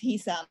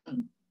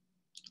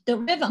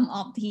rhythm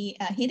of the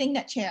hitting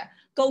that chair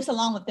goes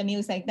along with the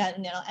music, that,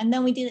 you know, and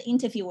then we did an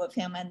interview with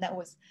him, and that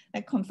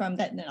confirmed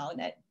that, you know,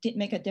 that did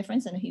make a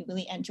difference, and he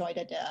really enjoyed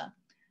it,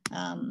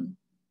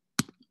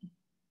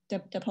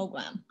 the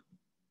program.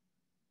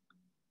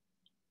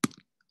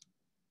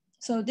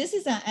 So this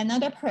is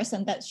another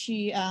person that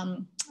she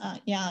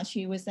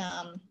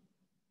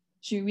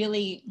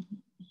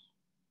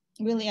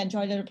really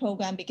enjoyed the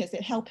program, because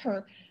it helped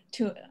her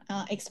to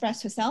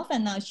express herself.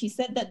 And she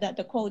said that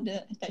the quote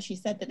that she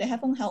said, that the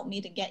headphone helped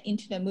me to get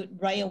into the mood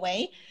right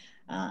away.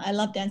 I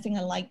love dancing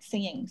and like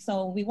singing.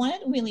 So we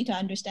wanted really to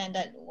understand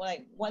that,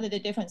 like, what are the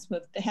difference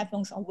with the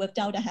headphones or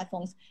without the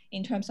headphones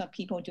in terms of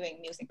people doing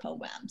music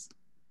programs.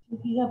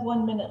 You have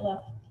 1 minute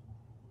left.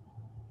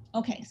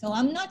 Okay, so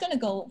I'm not going to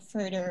go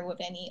further with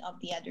any of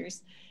the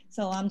others.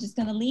 So I'm just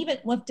going to leave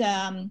it with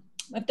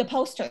the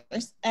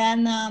posters.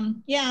 And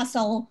yeah,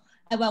 so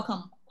I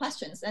welcome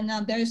questions. And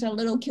there's a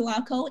little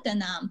QR code.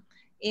 And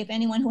if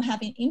anyone who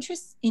have an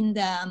interest in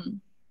the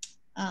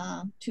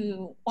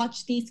to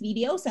watch these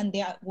videos, and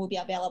they will be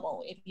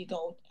available if you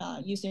go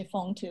use your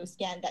phone to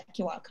scan that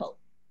QR code.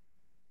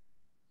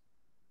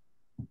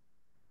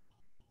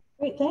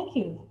 Great, thank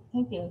you.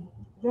 Thank you.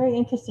 Very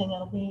interesting.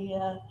 It'll be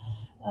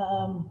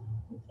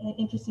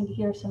interesting to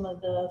hear some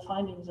of the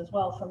findings as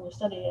well from your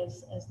study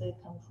as they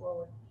come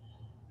forward.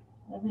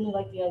 I really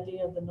like the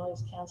idea of the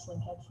noise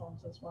canceling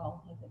headphones as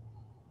well. I think it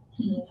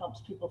really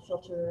helps people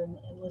filter and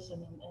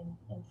listen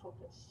and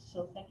focus.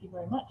 So thank you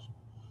very much.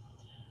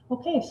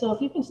 Okay, so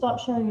if you can stop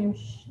sharing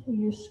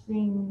your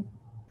screen,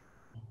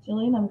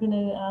 Jillian, I'm going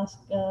to ask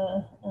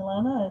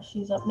Alanna,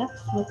 she's up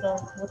next with our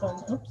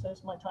oops,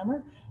 there's my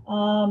timer,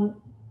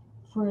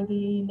 for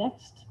the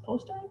next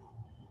poster.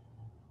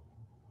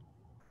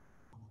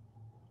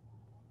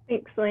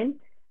 Thanks, Lynn.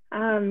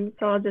 So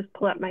I'll just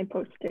pull up my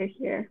poster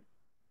here.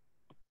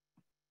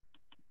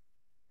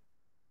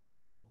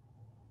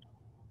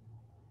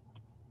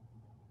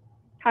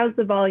 How's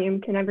the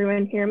volume? Can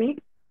everyone hear me?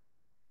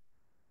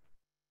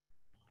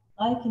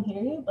 I can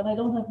hear you, but I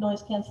don't have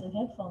noise canceling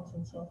headphones,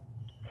 and so.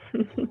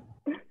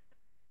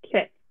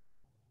 Okay.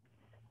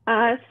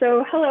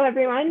 So hello,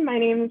 everyone. My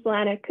name is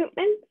Alanna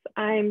Koopmans.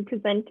 I'm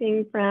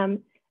presenting from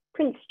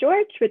Prince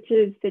George, which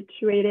is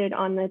situated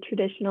on the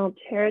traditional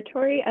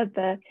territory of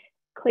the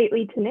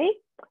Lheidli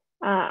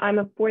I'm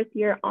a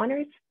fourth-year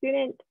honors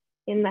student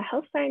in the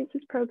health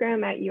sciences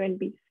program at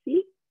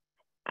UNBC.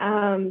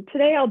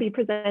 Today, I'll be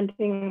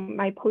presenting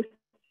my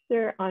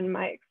poster on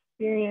my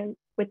experience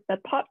with the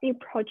POPMHU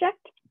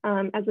project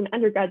as an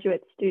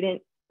undergraduate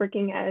student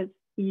working as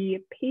the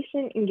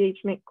patient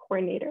engagement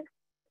coordinator.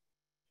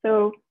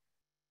 So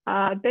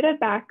a bit of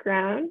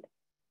background,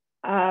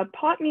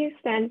 POPMHU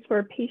stands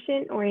for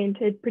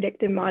Patient-Oriented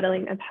Predictive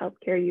Modeling of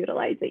Healthcare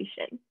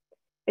Utilization.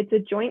 It's a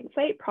joint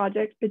site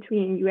project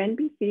between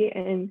UNBC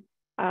and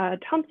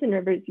Thompson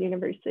Rivers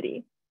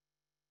University.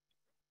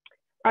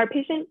 Our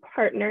patient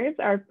partners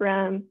are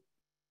from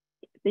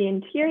the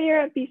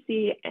interior of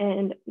BC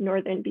and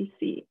northern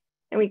BC,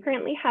 and we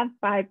currently have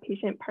 5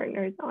 patient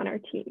partners on our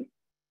team.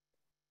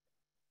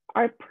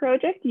 Our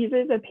project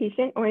uses a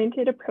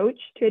patient-oriented approach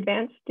to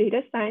advance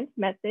data science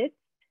methods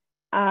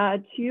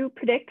to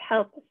predict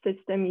health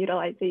system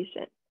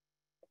utilization.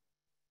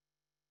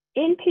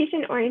 In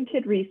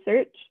patient-oriented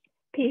research,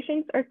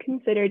 patients are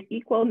considered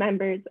equal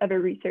members of a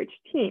research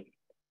team.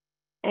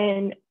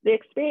 And the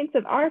experience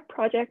of our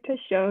project has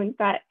shown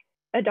that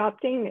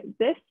adopting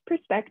this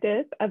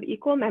perspective of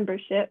equal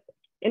membership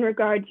in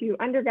regard to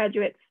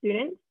undergraduate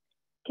students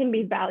can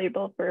be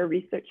valuable for a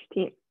research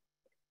team.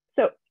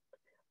 So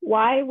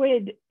why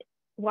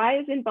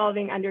is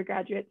involving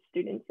undergraduate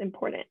students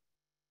important?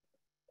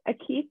 A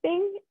key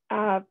thing,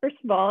 first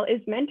of all,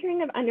 is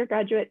mentoring of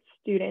undergraduate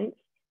students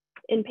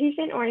in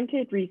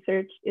patient-oriented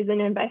research is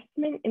an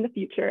investment in the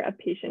future of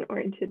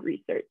patient-oriented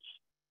research.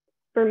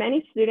 For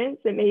many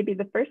students, it may be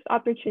the first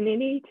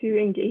opportunity to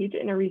engage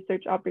in a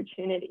research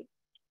opportunity.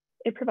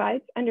 It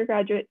provides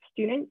undergraduate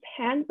students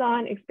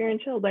hands-on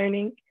experiential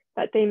learning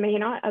that they may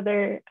not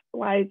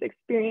otherwise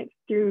experience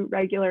through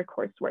regular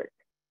coursework.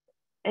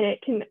 And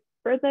it can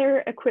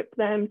further equip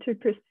them to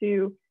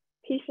pursue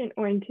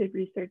patient-oriented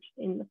research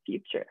in the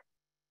future.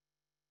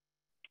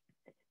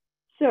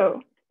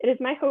 So it is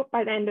my hope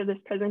by the end of this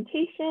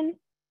presentation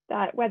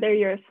that whether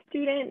you're a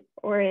student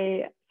or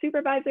a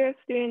supervisor of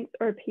students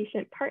or a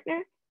patient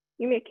partner,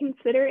 you may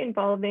consider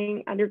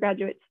involving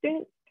undergraduate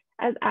students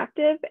as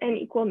active and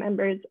equal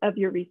members of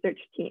your research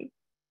team.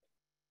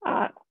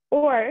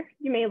 Or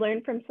you may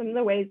learn from some of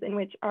the ways in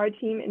which our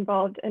team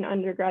involved an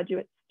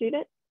undergraduate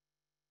student,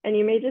 and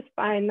you may just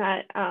find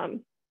that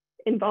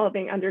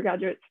involving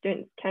undergraduate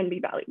students can be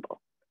valuable.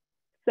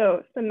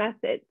 So some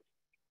methods.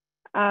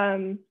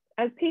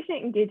 As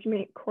patient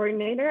engagement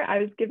coordinator, I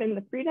was given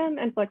the freedom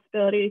and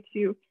flexibility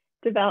to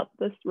develop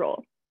this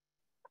role.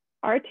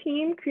 Our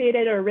team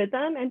created a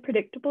rhythm and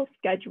predictable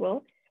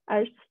schedule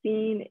as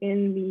seen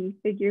in the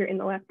figure in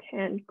the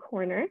left-hand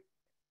corner,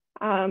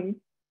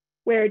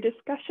 where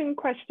discussion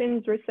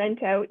questions were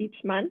sent out each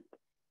month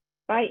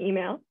by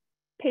email.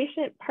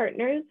 Patient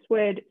partners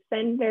would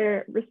send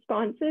their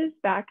responses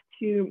back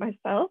to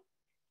myself,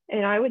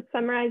 and I would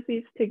summarize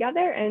these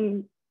together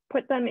and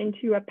put them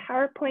into a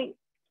PowerPoint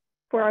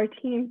for our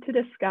team to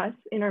discuss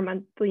in our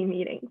monthly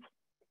meetings.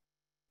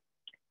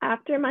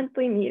 After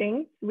monthly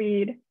meetings,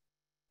 we'd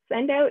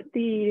send out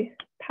the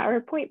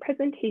PowerPoint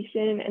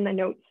presentation and the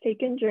notes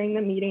taken during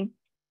the meeting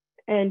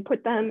and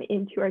put them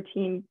into our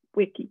team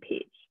wiki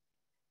page.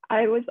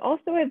 I was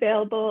also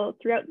available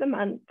throughout the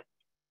month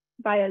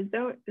via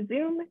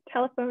Zoom,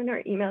 telephone,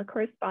 or email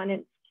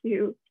correspondence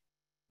to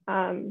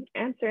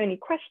answer any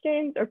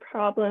questions or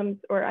problems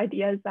or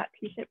ideas that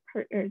patient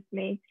partners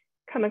may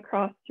come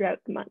across throughout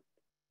the month.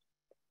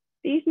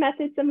 These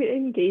methods of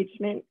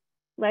engagement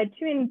led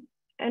to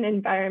an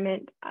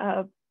environment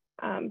of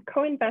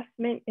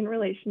co-investment in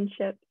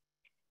relationships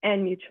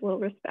and mutual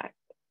respect.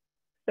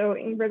 So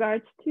in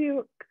regards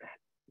to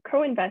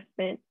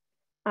co-investment,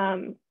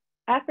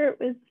 effort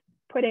was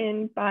put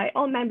in by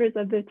all members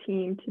of the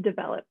team to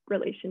develop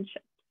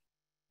relationships.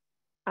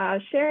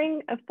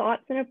 Sharing of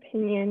thoughts and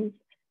opinions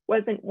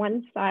wasn't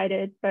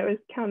one-sided, but was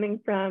coming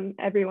from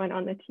everyone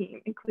on the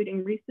team,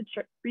 including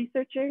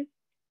researchers,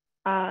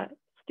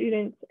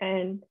 students,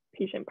 and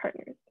patient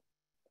partners.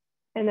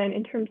 And then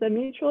in terms of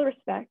mutual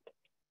respect,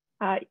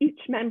 each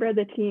member of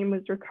the team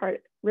was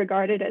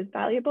regarded as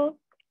valuable.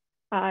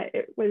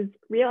 It was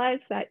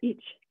realized that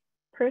each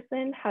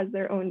person has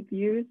their own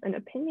views and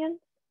opinions,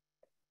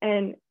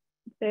 and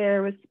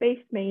there was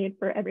space made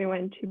for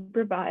everyone to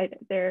provide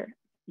their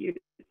views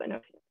and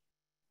opinions.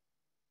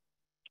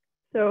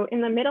 So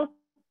in the middle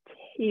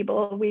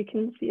table, we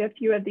can see a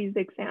few of these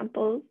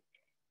examples,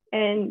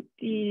 and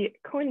the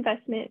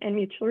co-investment and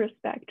mutual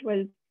respect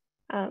was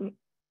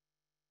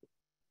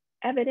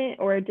evident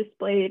or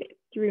displayed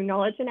through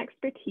knowledge and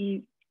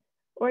expertise,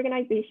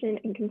 organization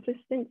and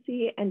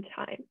consistency, and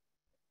time.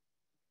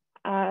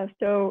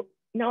 So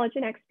knowledge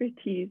and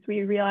expertise,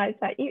 we realize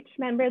that each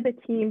member of the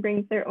team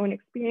brings their own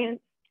experience,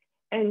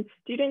 and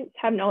students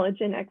have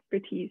knowledge and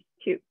expertise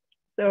too.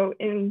 So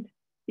in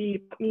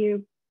the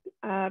POPMHU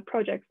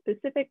project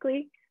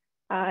specifically,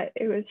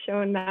 it was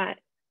shown that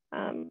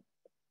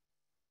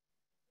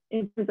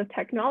in terms of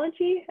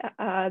technology,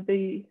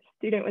 the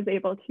student was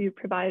able to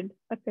provide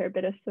a fair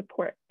bit of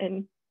support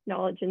and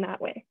knowledge in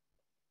that way.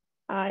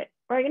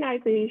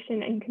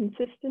 Organization and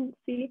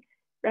consistency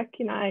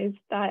recognize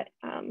that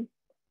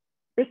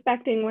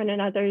respecting one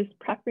another's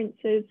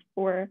preferences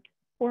for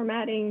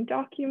formatting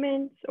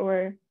documents,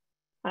 or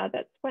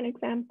that's one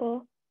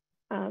example,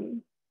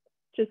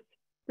 just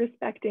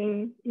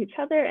respecting each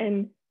other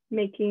and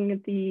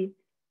making the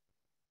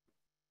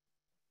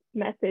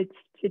methods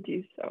to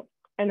do so.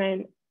 And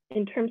then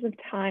in terms of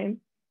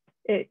time,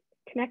 it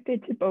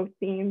connected to both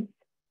themes.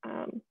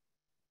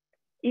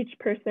 Each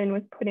person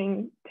was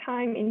putting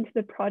time into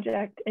the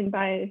project, and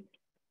by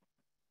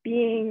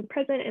being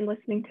present and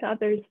listening to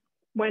others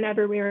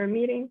whenever we were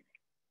meeting,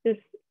 this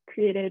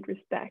created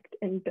respect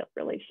and built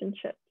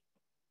relationships.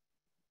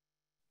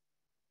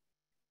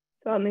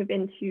 So I'll move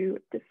into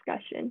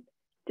discussion.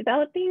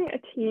 Developing a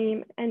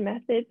team and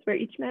methods where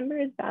each member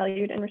is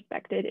valued and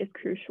respected is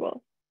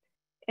crucial.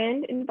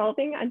 And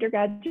involving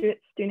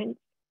undergraduate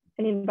students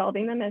and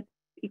involving them as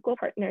equal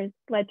partners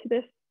led to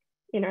this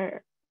in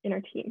our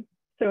team.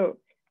 So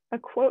a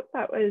quote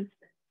that was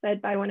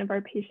said by one of our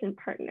patient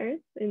partners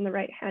in the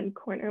right-hand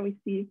corner, we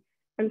see,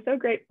 "I'm so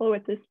grateful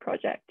with this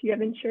project. You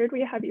have ensured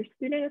we have your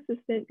student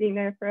assistant being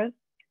there for us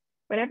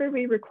whenever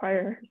we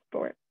require her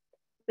support.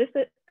 This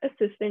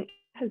assistant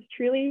has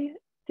truly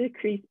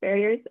decreased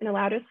barriers and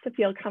allowed us to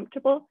feel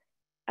comfortable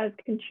as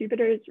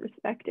contributors,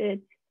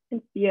 respected,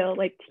 and feel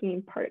like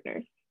team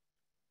partners."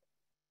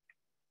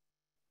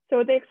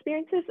 So the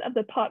experiences of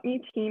the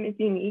POPMHU team is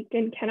unique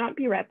and cannot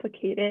be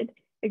replicated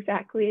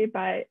exactly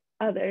by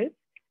other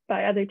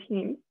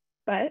teams,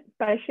 but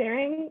by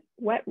sharing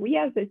what we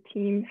as a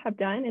team have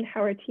done and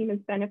how our team has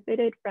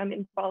benefited from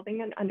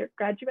involving an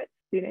undergraduate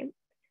student,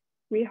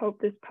 we hope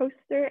this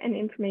poster and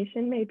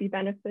information may be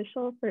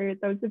beneficial for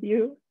those of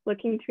you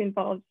looking to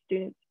involve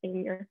students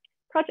in your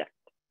project.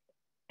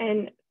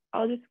 And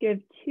I'll just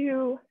give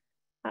two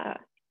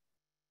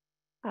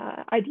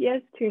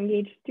ideas to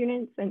engage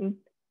students and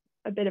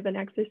a bit of an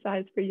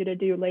exercise for you to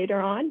do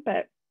later on,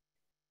 but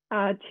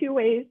two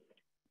ways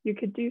you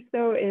could do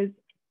so is,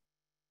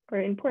 or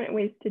important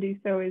ways to do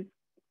so is,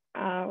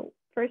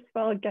 first of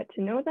all, get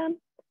to know them.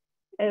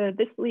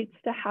 This leads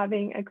to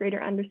having a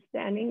greater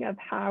understanding of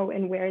how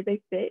and where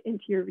they fit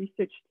into your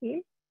research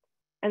team.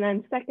 And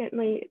then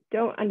secondly,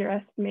 don't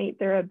underestimate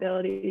their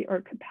ability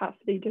or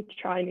capacity to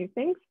try new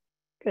things,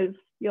 because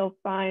you'll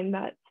find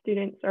that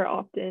students are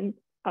often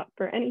up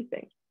for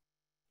anything.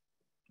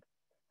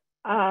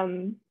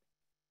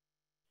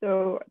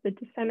 So the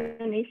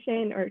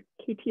dissemination or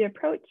KT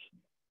approach,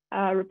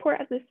 report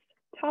of this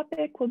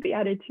topic will be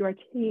added to our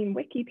team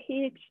wiki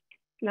page,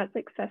 and that's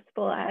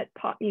accessible at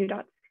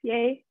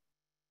popmhu.ca,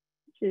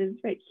 which is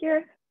right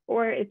here.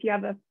 Or if you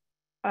have a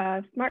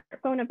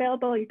smartphone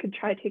available, you could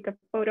try to take a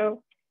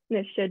photo, and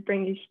this should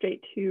bring you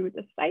straight to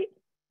the site.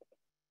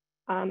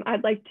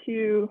 I'd like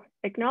to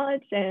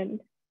acknowledge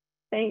and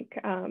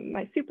thank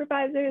my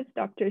supervisors,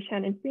 Dr.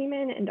 Shannon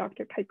Freeman and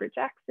Dr. Piper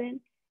Jackson,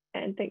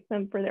 and thank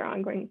them for their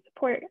ongoing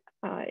support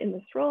in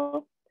this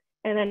role.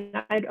 And then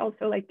I'd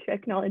also like to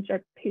acknowledge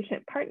our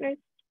patient partners,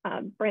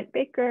 Brent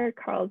Baker,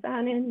 Carl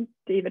Zanin,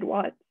 David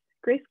Watts,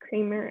 Grace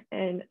Kramer,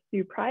 and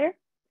Sue Pryor.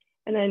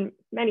 And then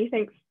many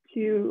thanks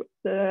to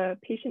the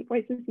Patient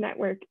Voices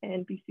Network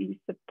and BC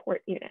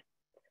Support Unit.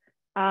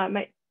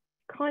 My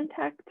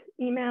contact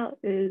email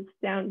is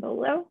down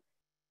below,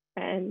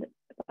 and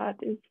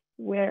that is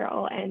where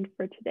I'll end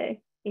for today.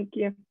 Thank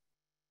you.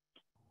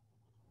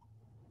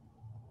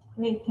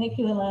 Great, thank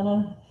you,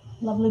 Alanna.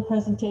 Lovely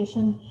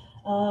presentation.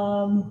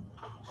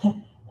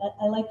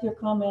 I like your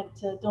comment,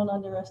 don't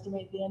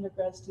underestimate the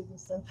undergrad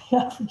students. They're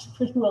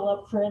pretty well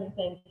up for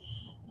anything.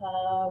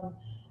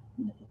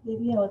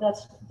 You know,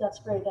 that's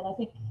great. And I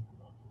think,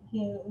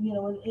 you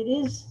know, it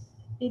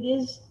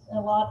is a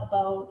lot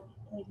about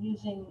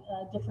using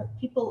different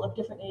people of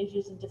different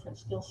ages and different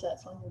skill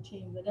sets on your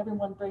team, that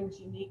everyone brings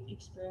unique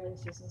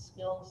experiences and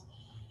skills.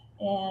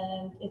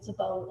 And it's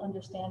about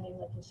understanding,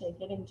 like you say,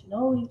 getting to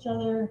know each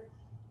other,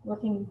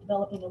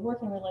 developing a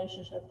working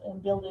relationship,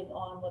 and building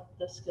on what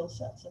the skill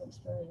sets and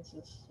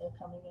experiences are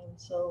coming in.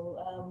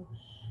 So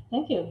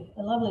thank you,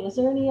 lovely. Is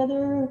there any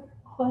other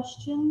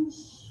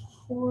questions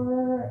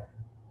for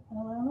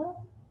Alanna?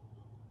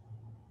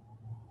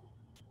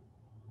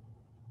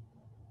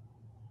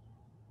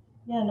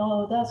 Yeah,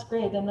 no, that's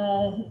great. And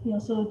you know,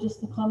 so just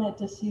the comment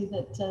to see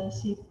that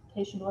see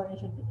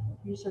patient-oriented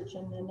research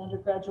and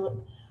undergraduate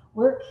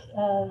work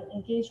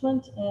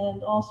engagement,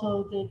 and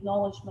also the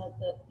acknowledgement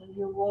that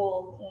your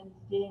role in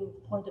being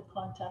the point of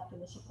contact and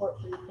the support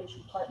for your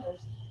patient partners,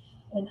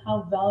 and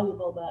how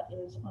valuable that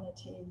is on a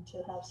team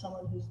to have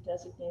someone who's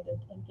designated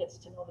and gets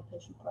to know the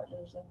patient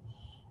partners, and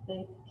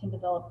they can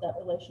develop that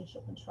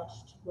relationship and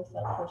trust with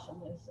that person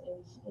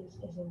is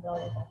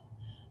invaluable.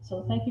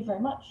 So thank you very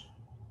much.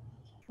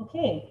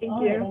 Okay,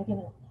 all right, I'm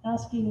going to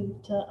ask you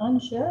to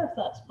unshare if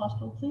that's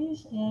possible,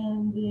 please.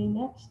 And the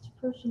next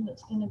person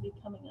that's going to be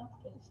coming up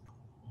is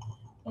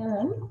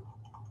Erin.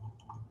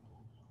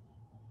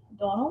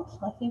 Donald,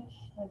 I think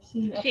I've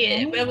seen you.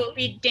 It will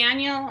be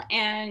Daniel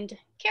and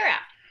Kara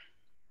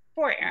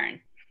for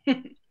Erin.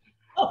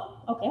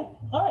 Oh, okay.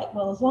 All right.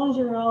 Well, as long as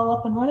you're all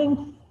up and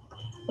running,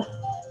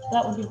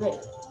 that would be great.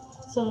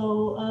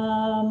 So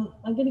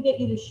I'm going to get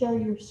you to share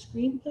your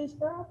screen, please,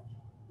 Kara.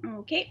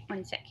 Okay,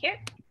 one sec here.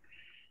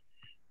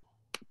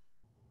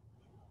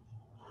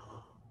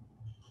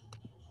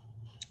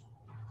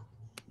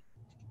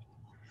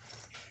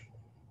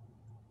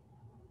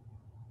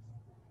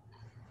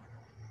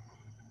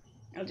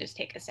 It'll just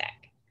take a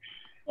sec.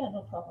 Yeah,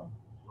 no problem.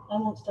 I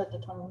won't start the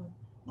timer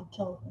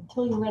until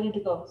you're ready to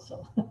go.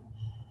 So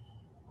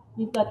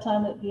we've got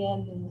time at the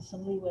end and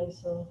some leeway.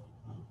 So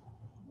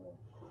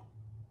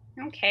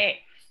okay.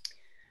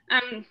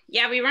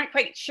 Yeah, we weren't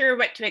quite sure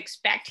what to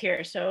expect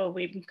here, so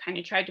we kind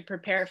of tried to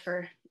prepare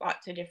for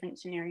lots of different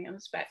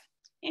scenarios. But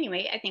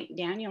anyway, I think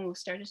Daniel will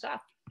start us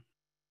off.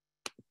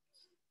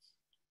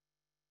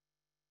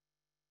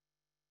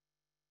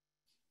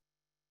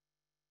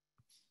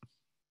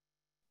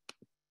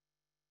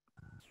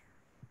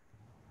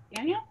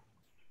 Daniel?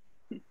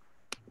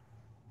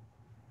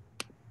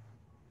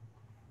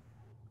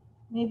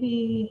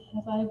 maybe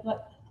have I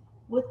got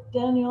what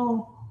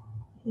Daniel?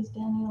 Is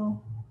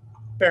Daniel?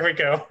 There we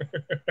go.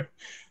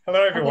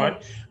 Hello, everyone.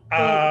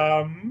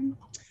 Okay.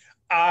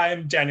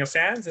 I'm Daniel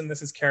Sands, and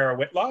this is Kara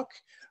Whitlock.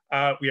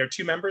 We are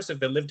two members of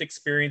the Lived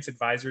Experience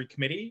Advisory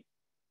Committee,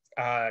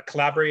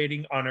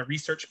 collaborating on a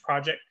research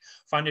project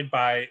funded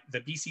by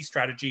the BC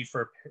Strategy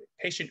for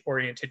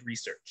Patient-Oriented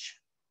Research.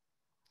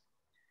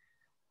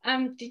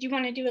 Did you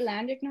want to do a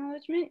land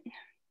acknowledgement?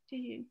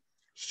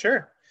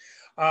 Sure.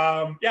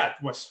 Yeah,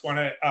 just want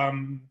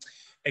to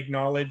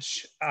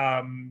acknowledge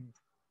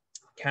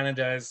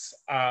Canada's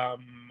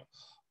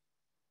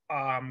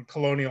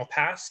colonial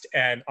past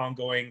and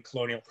ongoing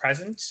colonial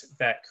present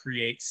that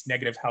creates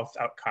negative health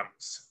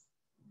outcomes.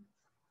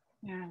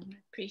 Yeah, I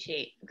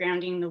appreciate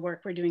grounding the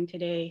work we're doing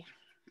today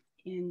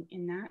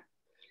in that.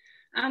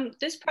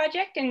 This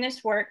project and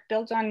this work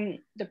builds on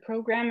the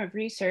program of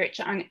research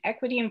on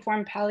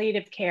equity-informed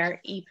palliative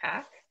care,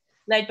 EPAC,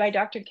 led by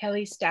Dr.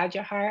 Kelly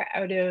Stadjahar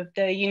out of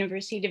the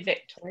University of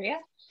Victoria.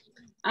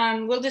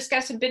 We'll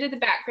discuss a bit of the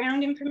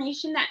background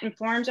information that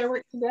informs our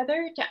work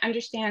together to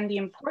understand the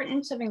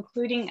importance of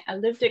including a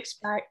lived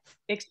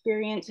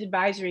experience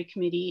advisory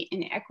committee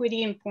in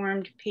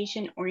equity-informed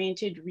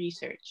patient-oriented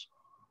research.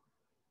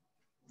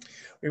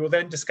 We will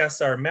then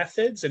discuss our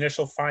methods,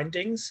 initial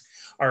findings,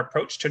 our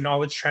approach to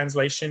knowledge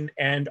translation,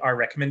 and our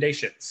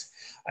recommendations.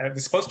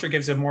 This poster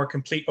gives a more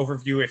complete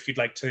overview if you'd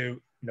like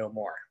to know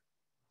more.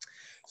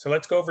 So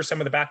let's go over some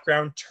of the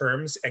background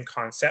terms and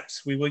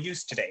concepts we will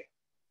use today.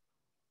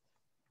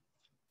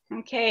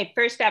 Okay,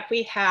 first up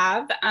we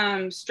have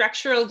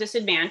structural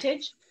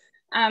disadvantage,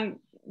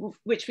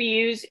 which we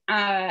use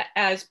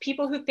as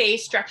people who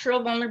face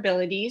structural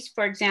vulnerabilities,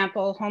 for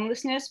example,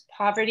 homelessness,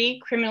 poverty,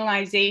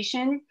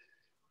 criminalization,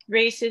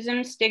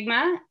 racism,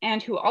 stigma,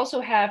 and who also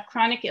have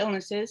chronic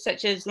illnesses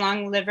such as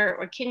lung, liver,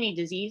 or kidney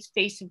disease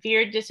face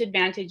severe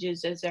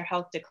disadvantages as their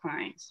health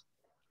declines.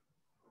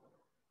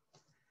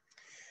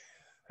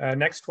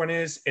 Next one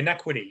is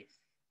inequity.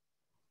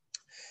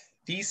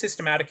 These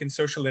systematic and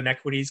social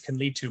inequities can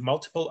lead to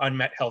multiple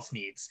unmet health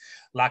needs,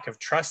 lack of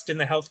trust in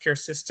the healthcare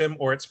system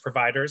or its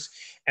providers,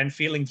 and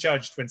feeling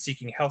judged when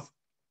seeking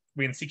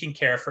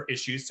care for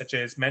issues such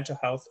as mental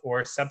health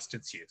or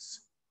substance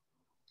use.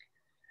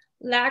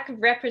 Lack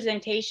of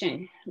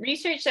representation.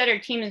 Research that our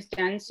team has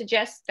done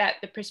suggests that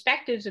the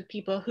perspectives of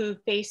people who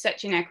face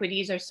such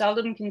inequities are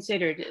seldom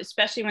considered,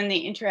 especially when they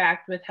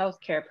interact with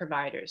healthcare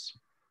providers.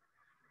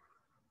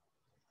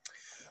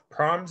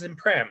 PROMs and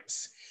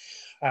PREMs.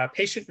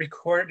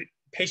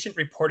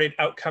 Patient-reported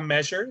outcome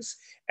measures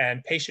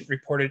and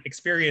patient-reported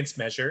experience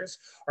measures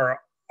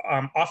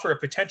offer a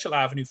potential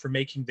avenue for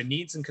making the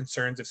needs and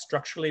concerns of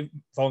structurally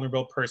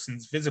vulnerable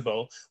persons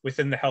visible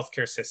within the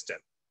healthcare system.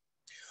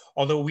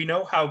 Although we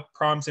know how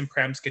PROMs and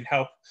PREMs can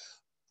help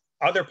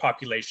other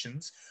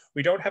populations,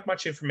 we don't have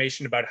much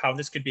information about how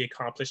this could be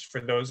accomplished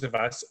for those of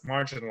us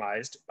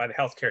marginalized by the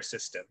healthcare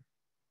system.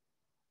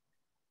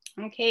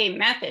 Okay,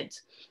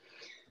 methods.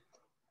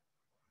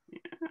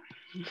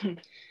 The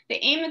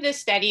aim of this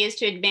study is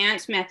to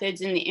advance methods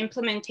in the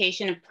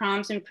implementation of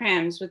PROMs and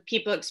PREMs with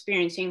people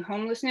experiencing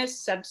homelessness,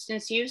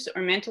 substance use,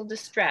 or mental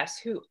distress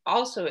who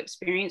also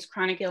experience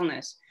chronic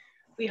illness.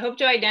 We hope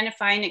to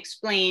identify and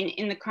explain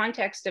in the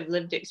context of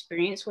lived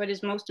experience what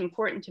is most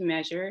important to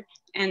measure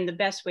and the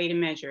best way to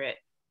measure it.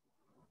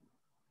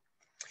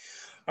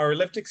 Our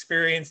Lived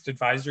Experience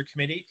Advisory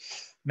Committee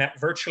met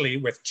virtually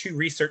with 2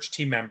 research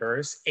team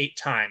members 8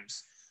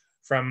 times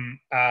from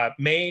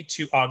May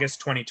to August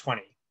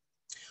 2020.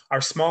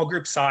 Our small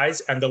group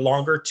size and the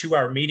longer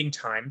 2-hour meeting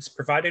times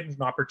provided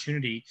an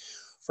opportunity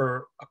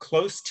for a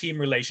close team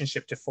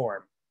relationship to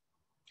form.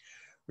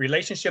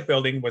 Relationship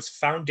building was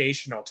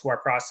foundational to our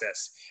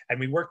process, and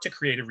we worked to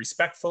create a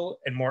respectful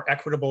and more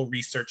equitable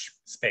research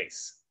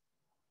space.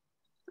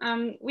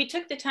 We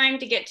took the time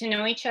to get to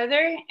know each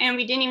other, and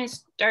we didn't even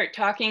start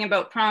talking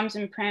about PROMs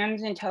and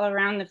PREMs until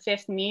around the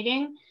 5th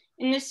meeting.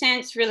 In this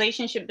sense,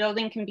 relationship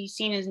building can be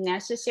seen as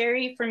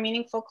necessary for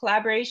meaningful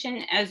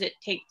collaboration, as it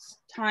takes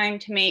time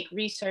to make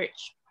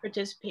research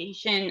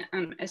participation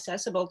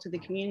accessible to the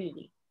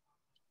community.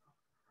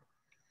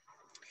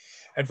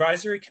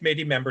 Advisory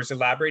committee members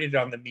elaborated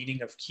on the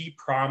meaning of key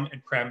PROM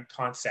and PREM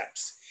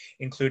concepts,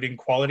 including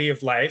quality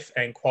of life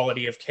and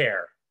quality of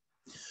care.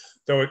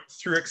 Though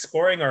through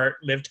exploring our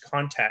lived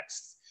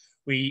contexts,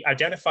 we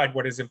identified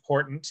what is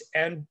important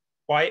and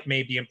why it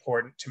may be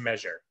important to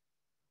measure.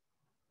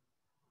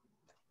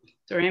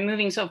 Sorry, I'm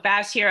moving so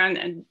fast here on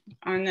the,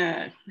 on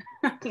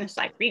the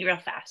slide. Read real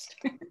fast.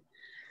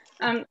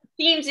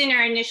 Themes in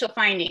our initial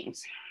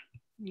findings.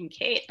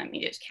 Okay, let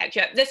me just catch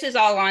up. This is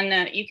all on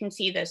the, you can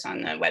see this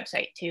on the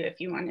website too,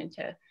 if you wanted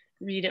to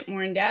read it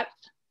more in depth.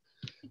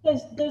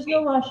 There's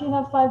no rush, you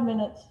have 5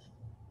 minutes.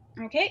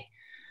 Okay.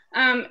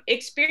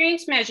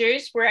 Experience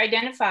measures were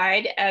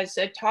identified as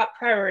a top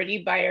priority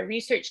by our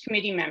research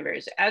committee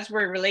members, as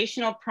were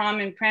relational PROM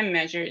and PREM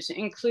measures,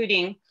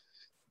 including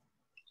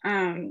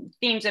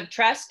themes of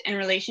trust and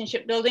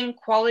relationship building,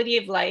 quality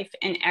of life,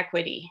 and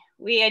equity.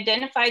 We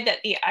identified that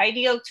the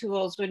ideal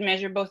tools would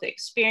measure both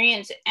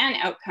experience and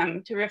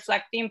outcome to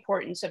reflect the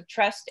importance of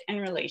trust and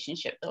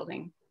relationship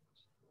building.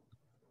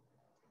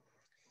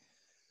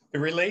 The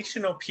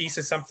relational piece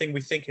is something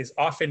we think is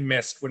often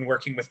missed when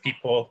working with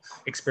people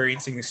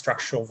experiencing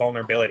structural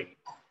vulnerability.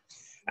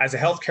 As a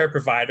healthcare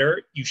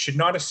provider, you should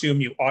not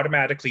assume you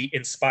automatically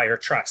inspire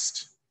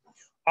trust.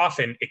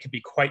 Often, it can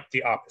be quite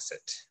the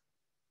opposite.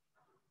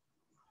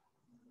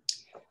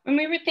 When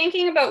we were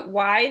thinking about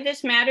why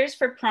this matters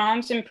for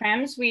PROMs and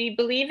PREMs, we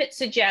believe it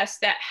suggests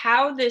that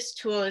how this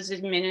tool is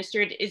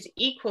administered is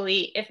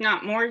equally, if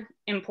not more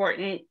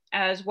important,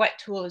 as what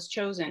tool is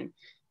chosen.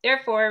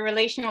 Therefore,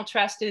 relational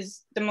trust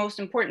is the most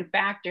important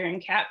factor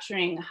in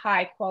capturing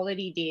high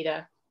quality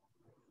data.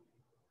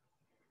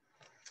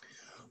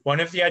 One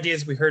of the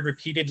ideas we heard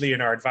repeatedly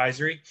in our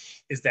advisory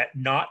is that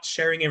not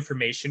sharing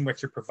information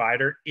with your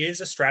provider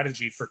is a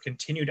strategy for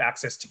continued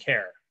access to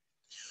care.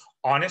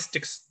 Honest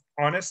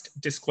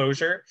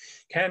disclosure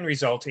can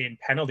result in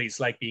penalties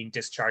like being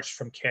discharged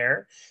from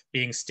care,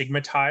 being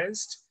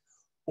stigmatized,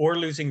 or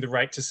losing the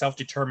right to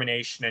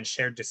self-determination and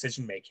shared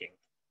decision-making.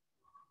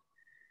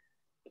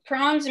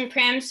 PROMs and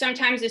PREMs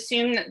sometimes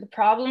assume that the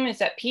problem is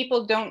that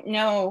people don't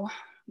know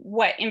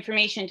what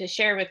information to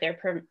share with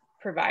their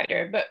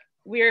provider, but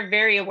we are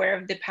very aware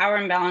of the power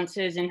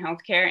imbalances in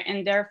healthcare,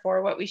 and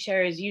therefore what we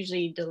share is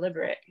usually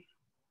deliberate.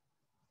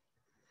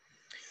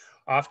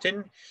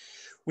 Often,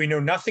 we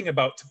know nothing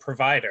about the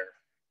provider,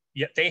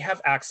 yet they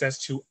have access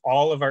to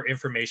all of our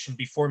information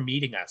before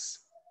meeting us.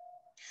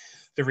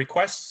 The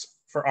requests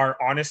for our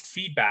honest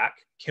feedback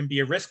can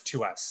be a risk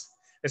to us,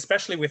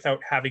 especially without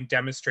having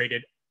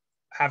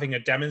a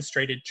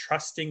demonstrated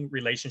trusting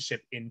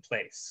relationship in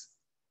place.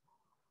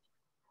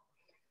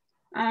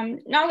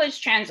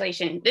 Knowledge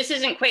translation. This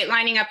isn't quite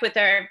lining up with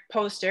our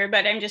poster,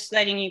 but I'm just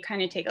letting you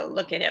kind of take a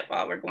look at it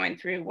while we're going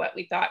through what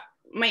we thought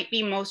might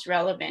be most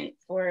relevant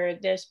for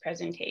this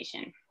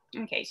presentation.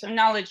 Okay, so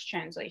knowledge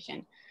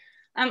translation.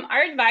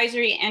 Our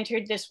advisory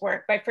entered this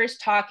work by first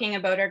talking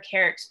about our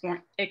care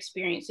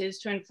experiences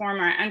to inform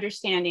our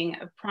understanding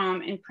of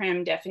PROM and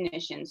PREM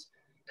definitions.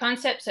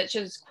 Concepts such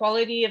as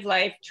quality of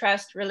life,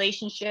 trust,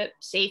 relationship,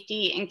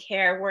 safety, and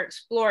care were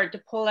explored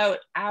to pull out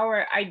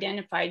our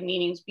identified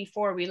meanings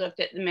before we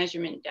looked at the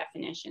measurement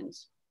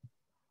definitions.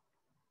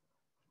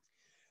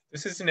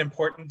 This is an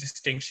important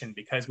distinction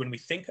because when we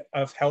think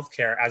of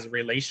healthcare as a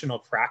relational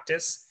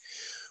practice,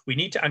 we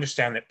need to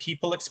understand that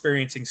people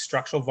experiencing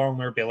structural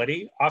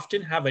vulnerability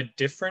often have a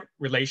different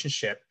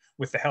relationship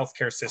with the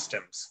healthcare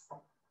systems.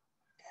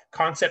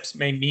 Concepts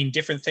may mean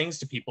different things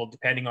to people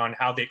depending on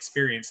how they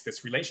experience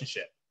this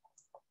relationship.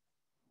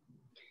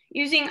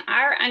 Using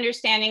our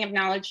understanding of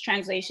knowledge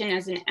translation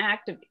as an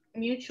act of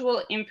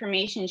mutual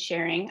information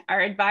sharing, our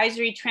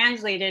advisory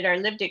translated our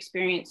lived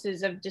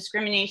experiences of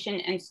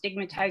discrimination and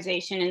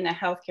stigmatization in the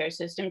healthcare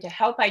system to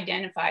help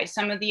identify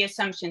some of the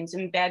assumptions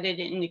embedded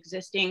in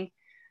existing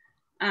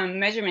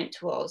measurement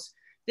tools.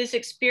 This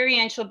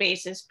experiential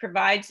basis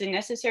provides the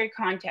necessary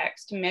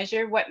context to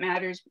measure what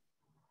matters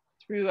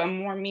through a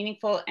more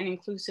meaningful and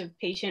inclusive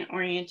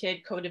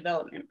patient-oriented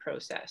co-development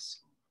process.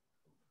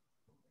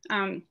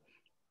 Where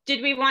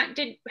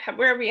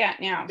are we at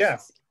now? Yeah.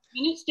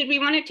 Minutes. Did we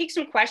want to take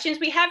some questions?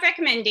 We have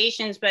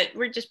recommendations, but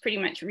we're just pretty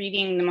much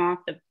reading them off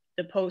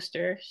the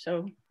poster.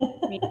 So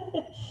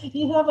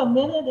you have 1.5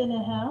 minutes,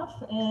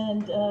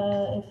 and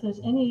if there's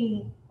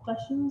any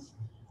questions.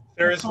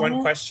 There is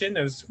one question,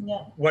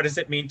 what does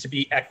it mean to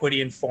be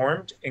equity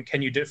informed? And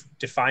can you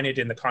define it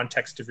in the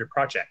context of your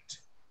project?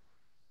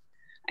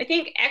 I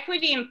think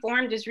equity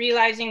informed is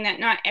realizing that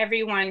not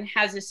everyone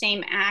has the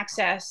same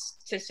access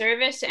to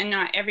service and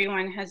not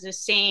everyone has the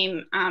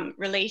same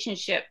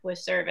relationship with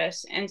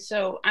service. And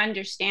so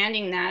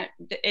understanding that,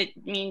 it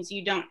means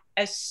you don't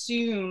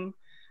assume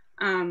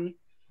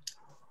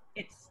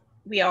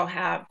we all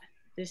have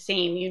the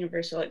same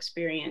universal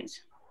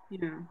experience, you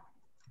know.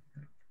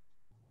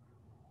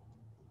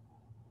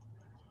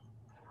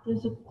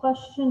 There's a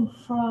question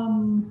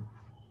from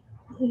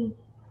the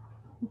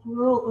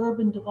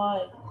rural-urban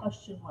divide,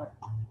 question mark,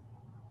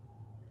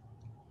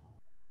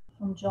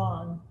 from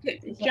John.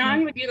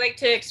 John, would you like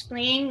to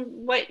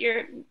explain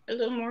a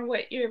little more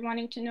what you're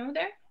wanting to know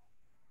there?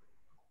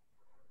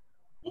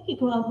 I think you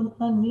can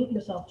unmute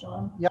yourself,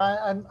 John.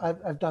 Yeah,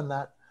 I've done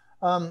that.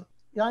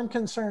 Yeah, I'm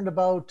concerned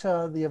about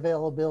the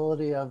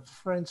availability of,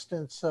 for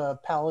instance,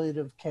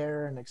 palliative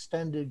care and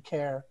extended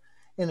care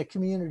in a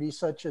community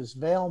such as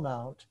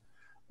Valemount,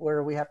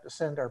 where we have to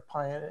send our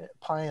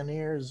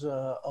pioneers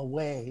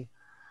away,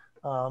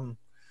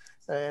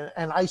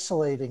 and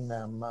isolating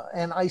them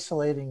and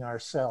isolating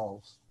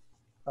ourselves.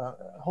 I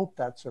hope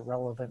that's a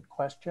relevant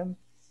question.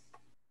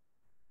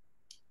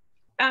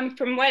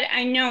 From what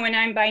I know, and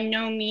I'm by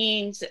no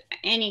means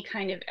any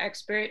kind of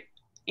expert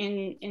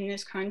in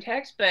this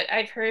context, but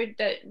I've heard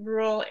that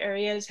rural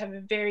areas have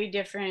a very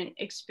different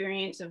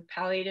experience of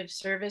palliative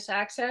service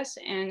access.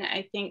 And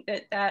I think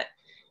that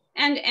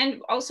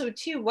and also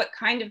too, what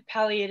kind of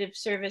palliative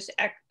services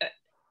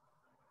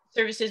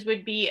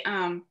would be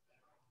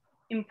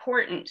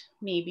important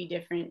may be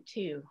different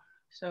too.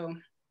 So,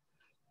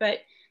 but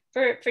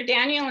for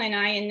Daniel and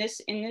I in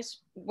this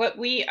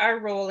our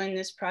role in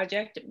this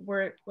project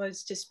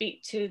was to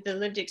speak to the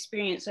lived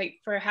experience, like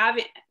for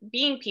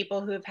being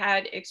people who have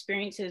had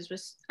experiences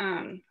with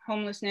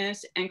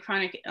homelessness and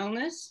chronic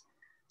illness.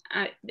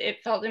 It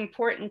felt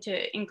important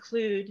to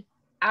include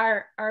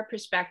our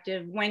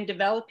perspective when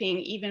developing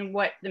even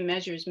what the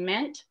measures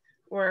meant,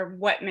 or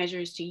what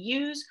measures to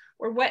use,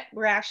 or what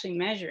we're actually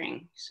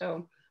measuring.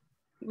 So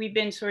we've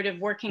been sort of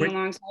working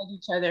alongside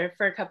each other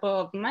for a couple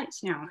of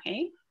months now,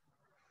 hey?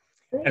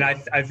 And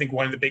I think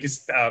one of the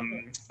biggest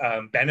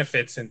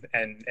benefits and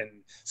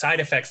side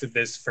effects of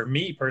this for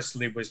me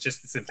personally was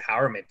just this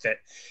empowerment that,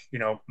 you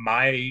know,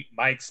 my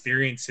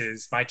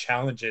experiences, my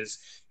challenges,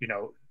 you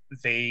know,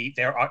 they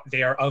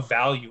are of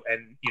value,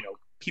 and, you know,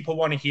 people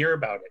want to hear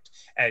about it,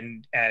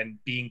 and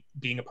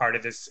being a part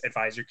of this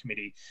advisory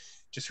committee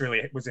just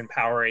really was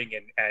empowering,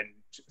 and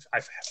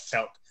I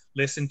felt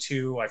listened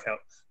to, I felt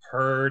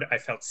heard, I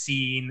felt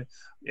seen.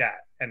 Yeah,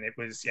 and it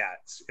was, yeah,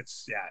 it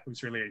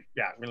was really,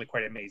 yeah, really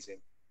quite amazing.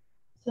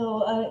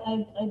 So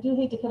I do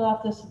hate to cut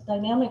off this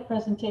dynamic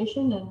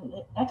presentation and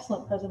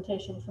excellent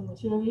presentation from the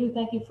two of you.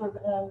 Thank you for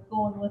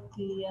going with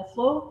the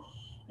flow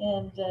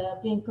and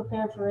being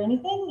prepared for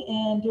anything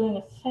and doing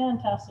a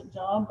fantastic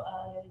job.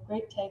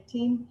 Great tag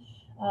team.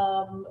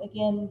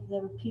 Again,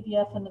 the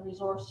PDF and the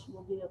resource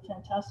will be a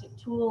fantastic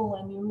tool,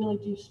 and you really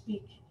do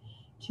speak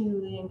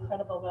to the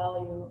incredible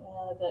value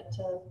that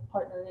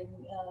partnering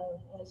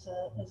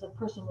as a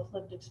person with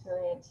lived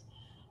experience,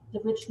 the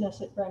richness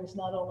it brings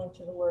not only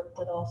to the work,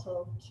 but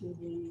also to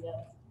the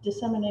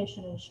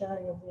dissemination and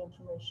sharing of the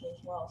information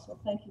as well. So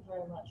thank you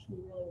very much. We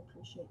really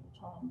appreciate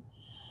your time.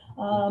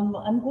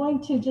 I'm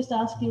going to just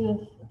ask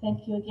you,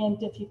 thank you again,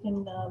 if you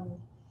can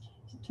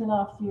turn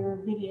off your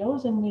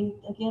videos.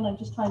 And I'm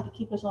just trying to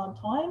keep us on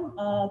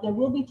time. There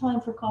will be time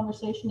for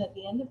conversation at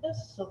the end of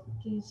this, so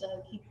please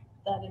keep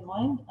that in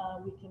mind.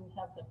 We can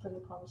have that further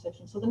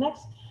conversation. So the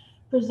next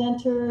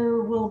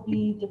presenter will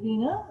be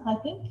Davina, I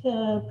think,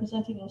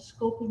 presenting a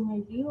scoping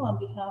review on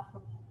behalf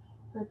of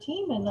her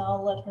team, and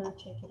I'll let her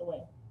take it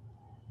away.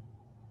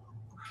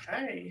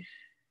 Okay.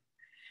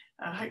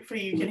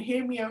 Hopefully you can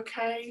hear me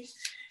okay.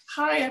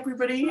 Hi,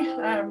 everybody.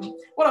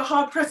 What a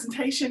hard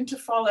presentation to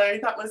follow.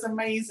 That was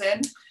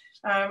amazing.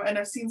 And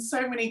I've seen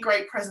so many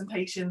great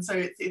presentations, so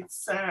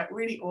it's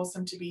really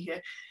awesome to be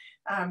here.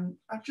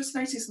 I've just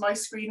noticed my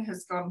screen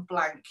has gone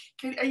blank.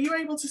 Are you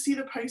able to see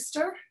the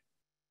poster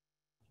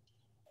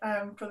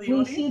for the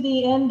audience? We see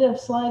the end of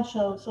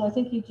slideshow, so I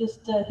think you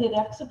just hit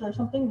exit or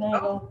something. There you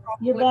go.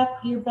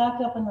 You're back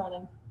up and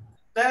running.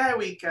 There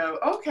we go.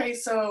 Okay,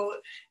 so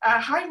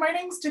hi, my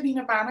name's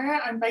Davina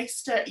Banner. I'm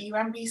based at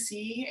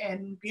UMBC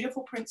in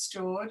beautiful Prince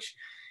George,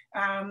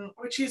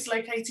 which is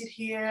located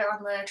here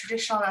on the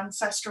traditional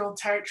ancestral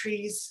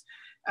territories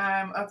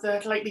of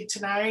the Lake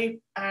Tenay,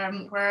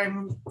 where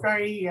I'm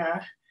very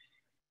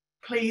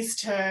pleased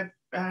to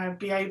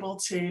be able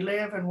to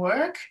live and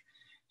work,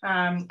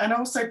 and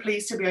also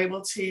pleased to be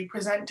able to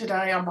present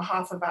today on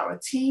behalf of our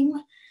team.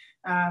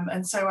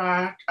 And so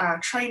our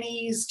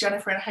trainees,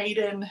 Jennifer and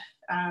Hayden,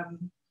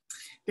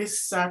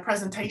 this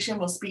presentation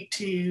will speak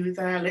to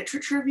their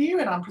literature review,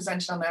 and I'm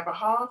presenting on their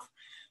behalf.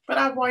 But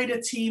our wider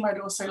team, I'd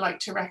also like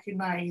to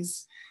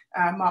recognise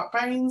Mark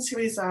Baines, who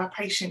is our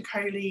patient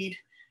co-lead,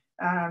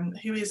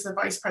 who is the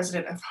Vice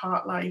President of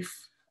Heart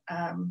Life,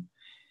 and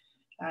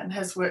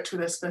has worked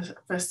with us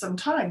for some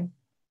time.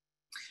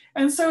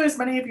 And so, as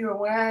many of you are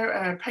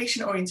aware,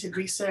 patient-oriented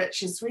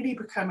research has really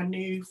become a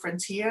new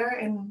frontier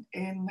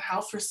in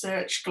health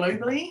research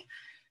globally,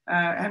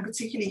 and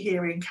particularly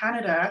here in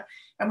Canada.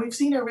 And we've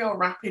seen a real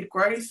rapid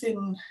growth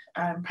in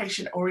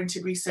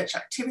patient-oriented research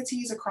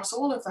activities across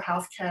all of the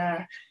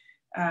healthcare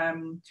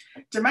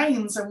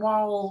domains. And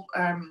while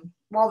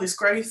this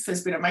growth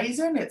has been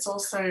amazing, it's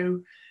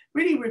also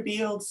really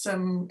revealed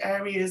some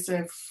areas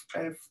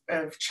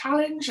of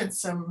challenge and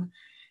some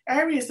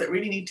areas that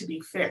really need to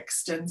be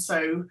fixed. And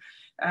so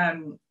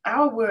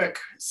our work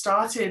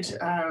started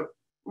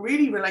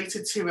really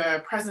related to a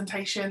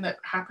presentation that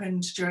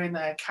happened during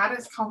the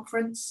CADIS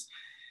conference.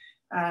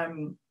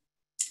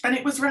 And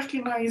it was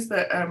recognized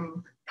that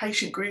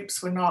patient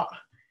groups were not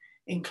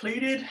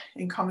included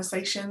in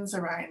conversations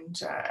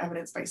around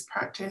evidence-based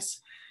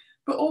practice,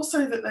 but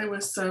also that there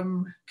were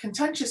some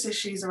contentious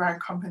issues around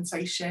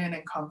compensation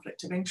and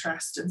conflict of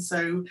interest. And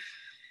so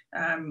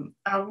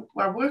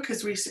Our work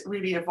has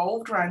really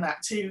evolved around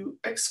that to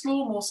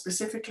explore more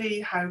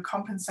specifically how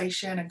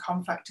compensation and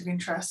conflict of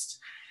interest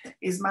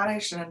is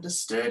managed and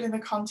understood in the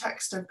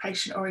context of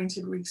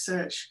patient-oriented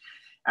research.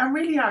 And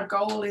really our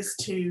goal is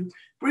to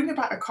bring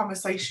about a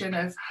conversation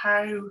of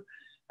how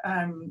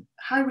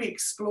we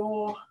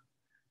explore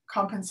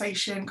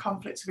compensation,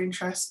 conflicts of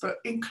interest, but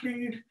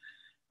include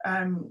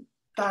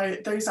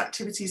those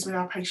activities with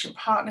our patient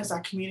partners,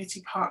 our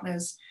community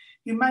partners,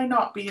 who may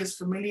not be as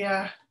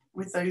familiar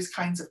with those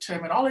kinds of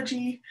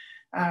terminology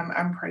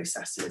and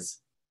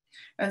processes.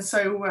 And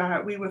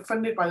so we were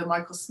funded by the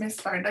Michael Smith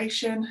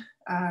Foundation,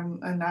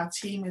 and our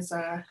team is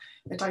a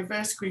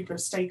diverse group of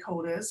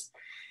stakeholders.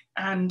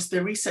 And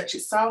the research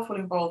itself will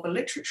involve a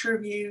literature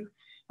review.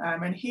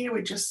 And here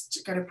we're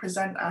just going to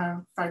present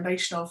our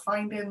foundational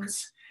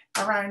findings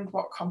around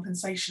what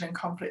compensation and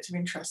conflict of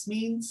interest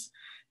means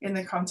in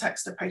the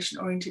context of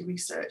patient-oriented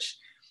research.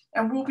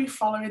 And we'll be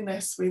following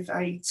this with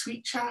a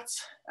tweet chat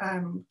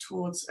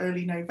towards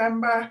early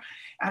November,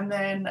 and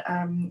then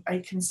a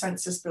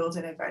consensus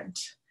building event.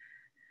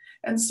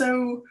 And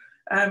so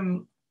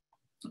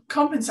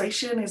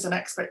compensation is an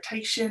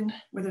expectation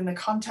within the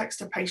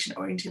context of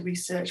patient-oriented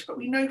research, but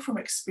we know from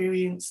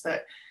experience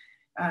that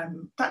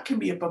that can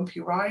be a bumpy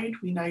ride.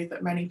 We know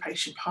that many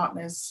patient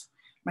partners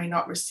may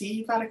not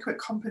receive adequate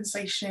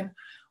compensation,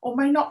 or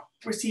may not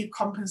receive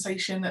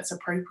compensation that's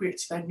appropriate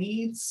to their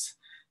needs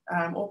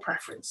or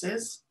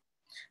preferences.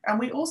 And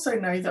we also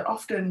know that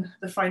often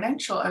the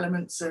financial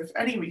elements of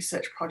any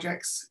research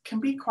projects can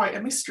be quite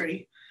a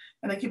mystery,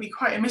 and they can be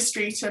quite a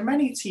mystery to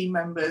many team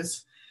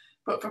members.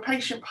 But for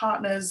patient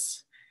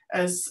partners,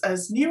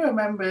 as newer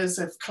members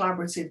of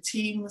collaborative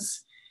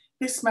teams,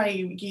 this may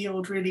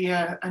yield really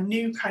a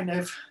new kind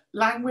of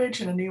language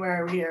and a new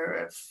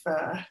area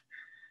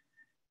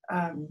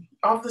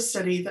of the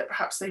study that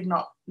perhaps they've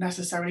not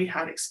necessarily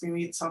had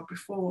experience of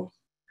before.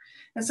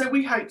 And so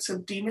we hope to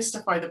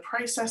demystify the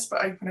process,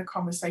 but open a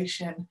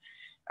conversation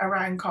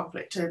around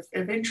conflict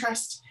of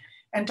interest,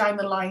 and down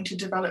the line to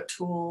develop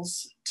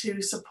tools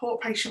to support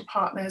patient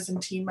partners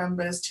and team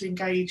members to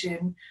engage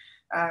in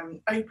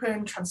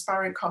open,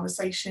 transparent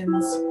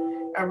conversations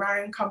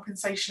around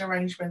compensation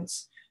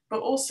arrangements,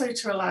 but also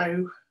to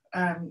allow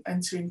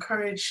and to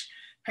encourage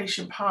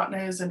patient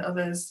partners and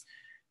others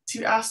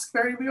to ask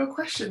very real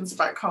questions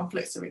about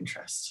conflicts of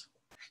interest.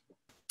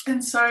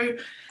 And so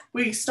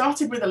we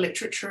started with a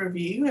literature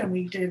review, and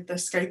we did the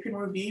scoping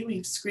review.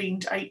 We've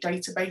screened 8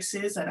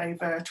 databases and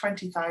over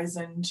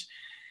 20,000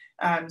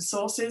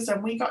 sources,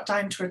 and we got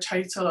down to a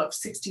total of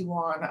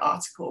 61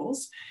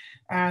 articles.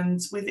 And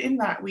within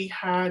that, we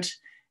had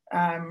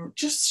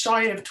just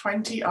shy of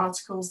 20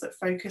 articles that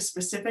focus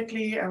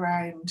specifically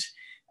around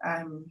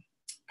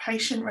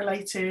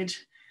patient-related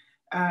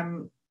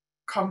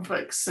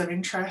conflicts of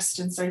interest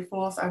and so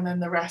forth. And then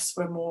the rest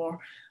were more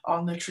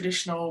on the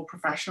traditional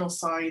professional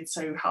side,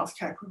 so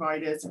healthcare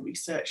providers and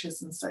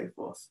researchers and so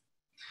forth.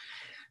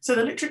 So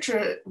the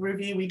literature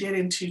review we did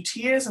in 2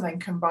 tiers and then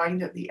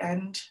combined at the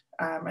end.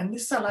 And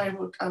this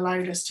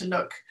allowed us to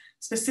look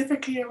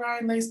specifically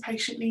around those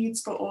patient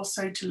needs, but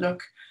also to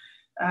look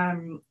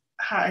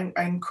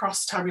and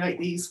cross-tabulate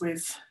these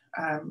with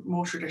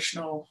more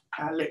traditional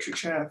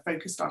literature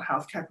focused on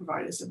healthcare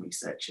providers and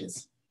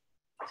researchers.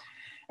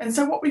 And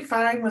so what we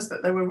found was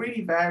that there were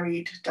really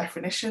varied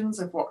definitions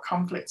of what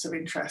conflicts of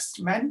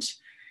interest meant.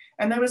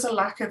 And there was a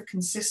lack of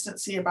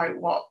consistency about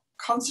what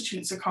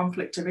constitutes a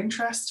conflict of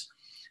interest.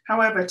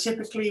 However,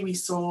 typically we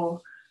saw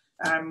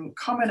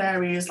common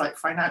areas like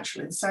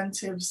financial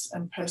incentives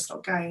and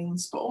personal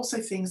gains, but also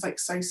things like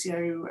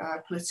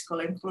socio-political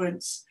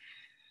influence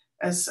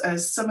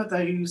as some of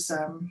those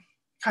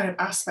kind of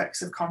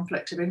aspects of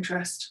conflict of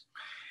interest.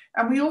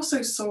 And we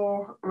also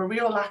saw a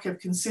real lack of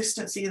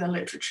consistency in the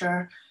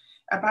literature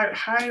about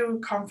how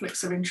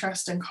conflicts of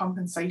interest and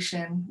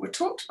compensation were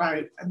talked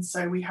about. And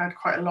so we had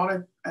quite a lot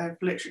of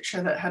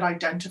literature that had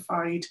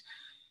identified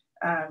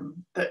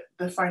that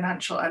the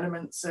financial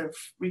elements of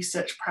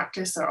research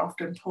practice are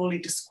often poorly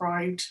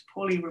described,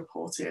 poorly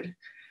reported,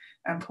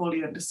 and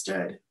poorly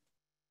understood.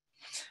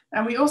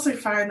 And we also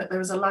found that there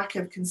was a lack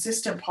of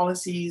consistent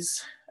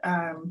policies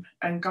and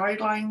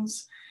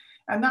guidelines,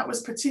 and that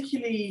was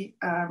particularly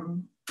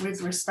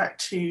with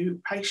respect to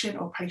patient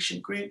or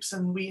patient groups,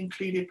 and we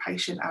included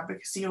patient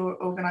advocacy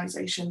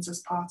organizations as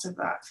part of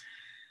that.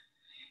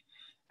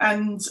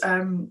 And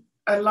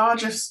a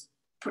larger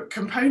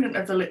component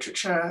of the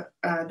literature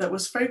that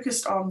was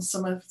focused on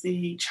some of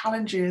the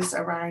challenges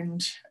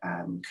around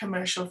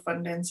commercial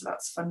funding. So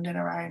that's funding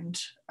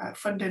around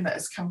funding that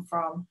has come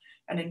from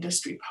an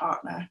industry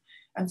partner,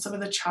 and some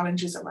of the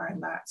challenges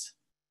around that.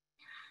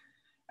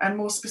 And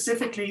more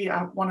specifically,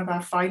 one of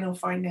our final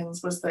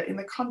findings was that in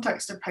the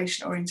context of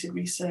patient-oriented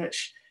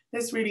research,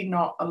 there's really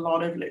not a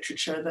lot of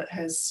literature that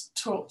has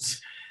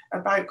talked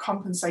about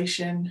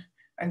compensation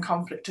and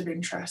conflict of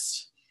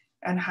interest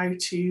and how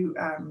to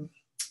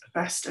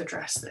best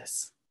address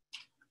this.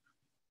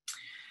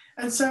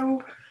 And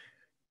so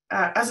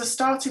as a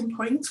starting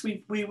point,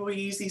 we will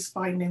use these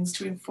findings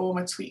to inform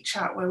a tweet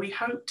chat where we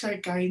hope to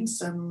gain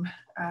some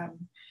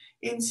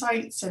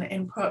insights and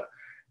input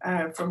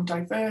from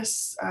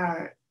diverse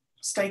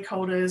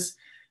stakeholders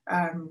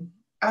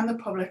and the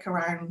public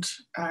around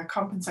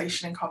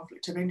compensation and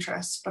conflict of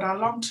interest. But our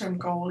long-term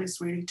goal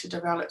is really to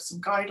develop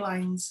some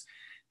guidelines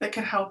that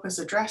can help us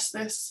address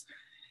this,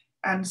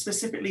 and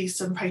specifically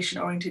some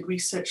patient-oriented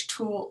research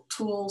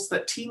tools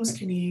that teams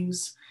can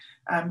use,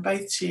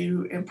 both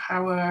to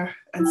empower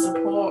and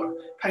support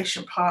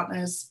patient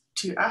partners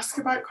to ask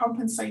about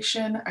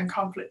compensation and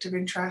conflict of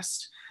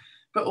interest,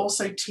 but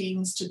also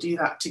teams to do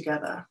that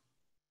together.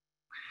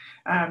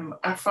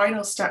 Our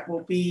final step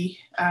will be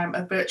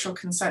a virtual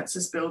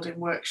consensus building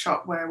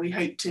workshop where we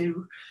hope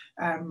to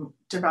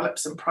develop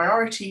some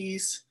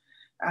priorities,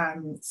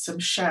 some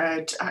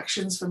shared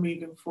actions for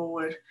moving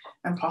forward,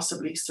 and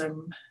possibly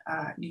some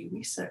new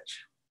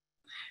research.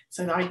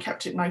 So I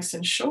kept it nice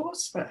and short,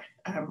 but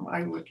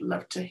I would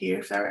love to hear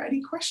if there are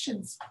any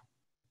questions.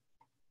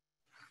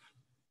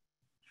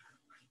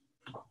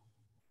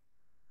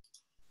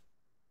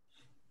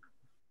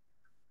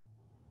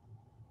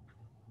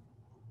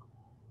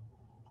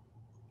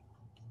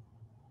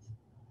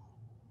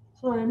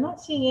 Sorry, I'm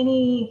not seeing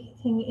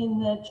anything in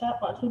the chat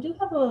box. We do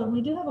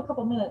have a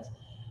couple minutes.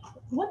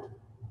 What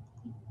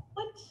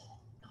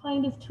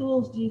kind of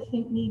tools do you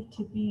think need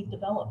to be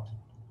developed?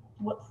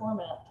 What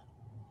format?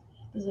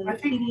 Is it a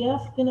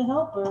PDF going to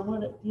help, or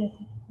what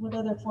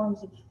other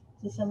forms of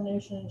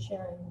dissemination and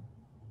sharing?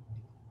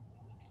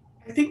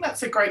 I think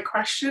that's a great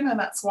question, and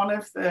that's one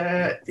of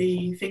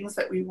the things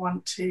that we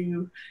want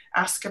to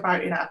ask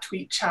about in our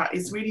tweet chat,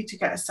 is really to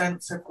get a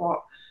sense of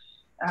what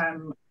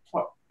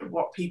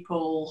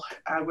people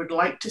would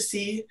like to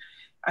see.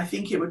 I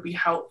think it would be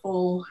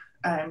helpful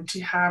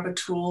to have a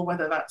tool,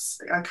 whether that's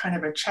a kind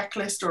of a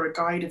checklist or a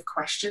guide of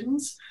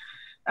questions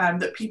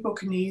that people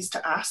can use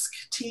to ask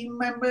team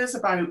members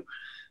about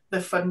the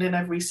funding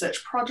of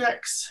research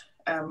projects,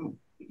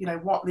 you know,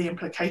 what the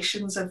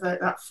implications of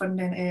that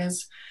funding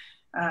is,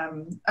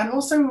 and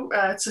also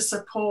to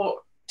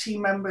support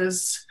team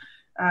members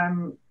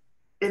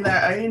in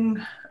their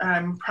own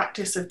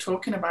practice of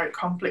talking about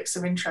conflicts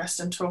of interest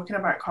and talking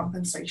about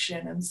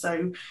compensation. And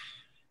so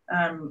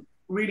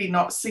really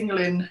not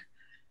singling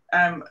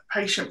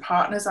patient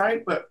partners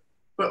out, but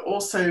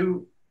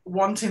also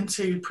wanting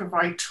to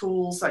provide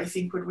tools that I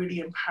think would really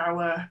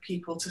empower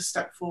people to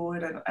step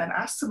forward and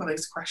ask some of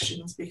those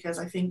questions, because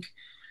I think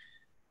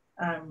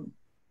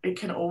it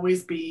can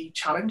always be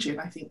challenging,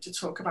 I think, to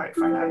talk about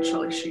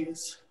financial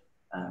issues.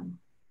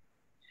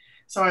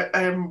 So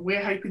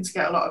we're hoping to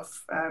get a lot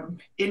of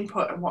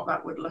input on what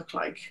that would look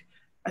like.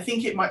 I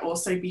think it might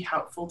also be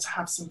helpful to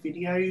have some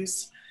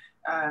videos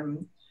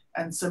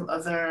and some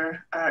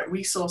other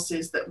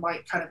resources that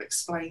might kind of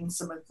explain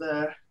some of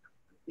the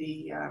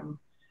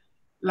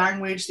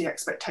language, the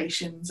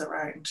expectations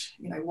around,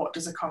 you know, what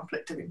does a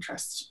conflict of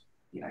interest,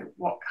 you know,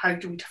 how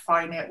do we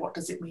define it? What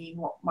does it mean?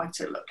 What might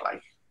it look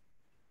like?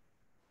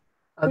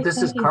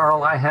 This is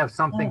Carl. I have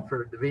something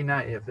for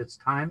Davina if it's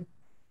time.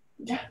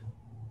 Yeah,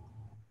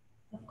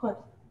 of course.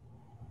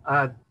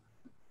 I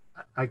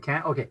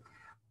can't, okay.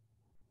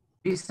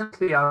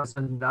 Recently, I was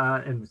in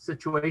a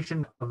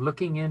situation of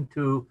looking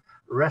into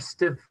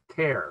restive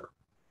care.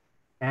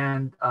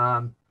 And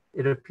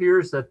it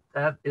appears that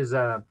that is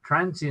a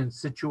transient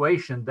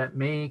situation that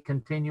may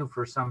continue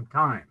for some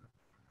time.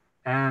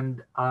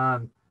 And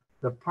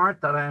the part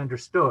that I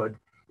understood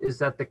is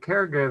that the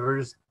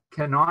caregivers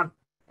cannot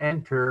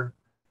enter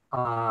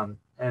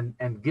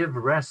and give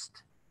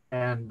rest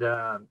and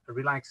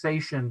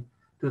relaxation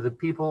to the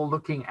people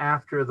looking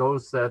after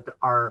those that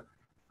are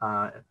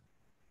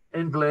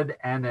invalid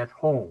and at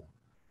home.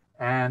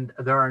 And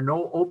there are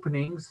no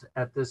openings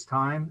at this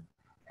time,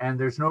 and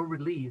there's no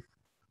relief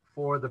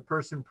for the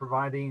person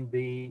providing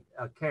the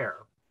care.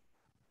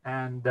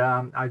 And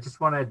I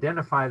just want to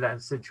identify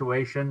that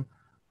situation.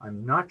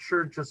 I'm not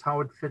sure just how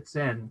it fits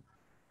in,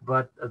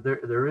 but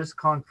there is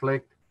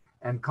conflict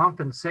and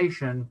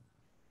compensation.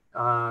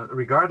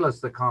 Regardless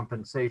of the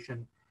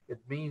compensation, it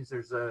means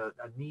there's a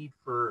need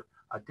for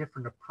a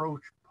different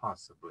approach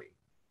possibly.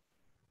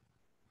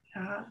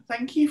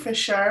 Thank you for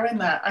sharing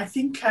that. I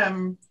think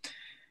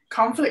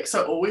conflicts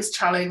are always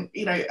challenging,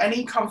 you know,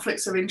 any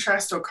conflicts of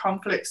interest or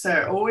conflicts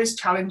are always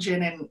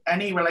challenging in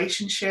any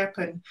relationship,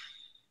 and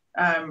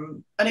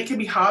it can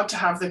be hard to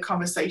have the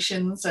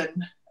conversations,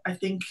 and I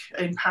think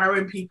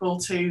empowering people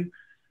to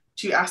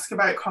ask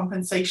about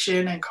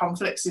compensation and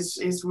conflicts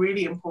is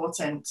really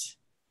important.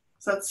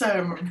 So that's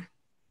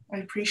I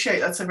appreciate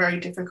that's a very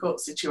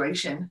difficult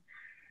situation.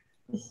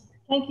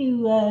 Thank you,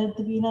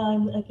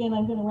 Davina. Again,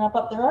 I'm going to wrap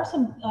up. There are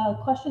some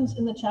questions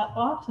in the chat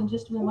box, and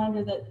just a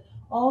reminder that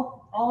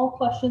all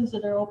questions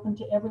that are open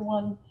to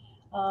everyone,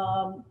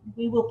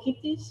 we will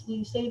keep these.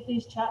 We save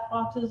these chat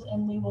boxes,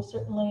 and we will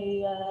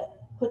certainly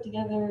put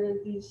together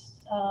these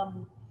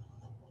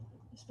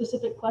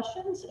specific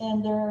questions,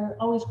 and they're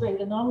always great.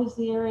 And always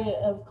the area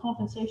of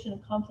compensation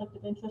and conflict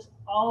of interest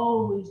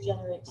always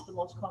generates the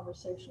most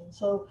conversation.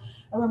 So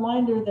a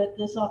reminder that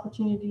this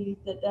opportunity,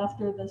 that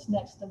after this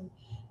next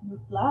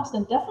last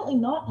and definitely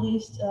not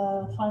least,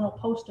 final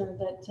poster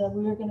that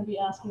we are going to be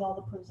asking all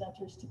the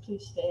presenters to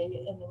please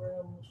stay in the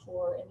room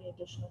for any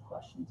additional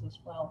questions as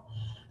well.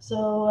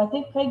 So I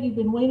think, Craig, you've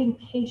been waiting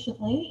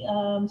patiently.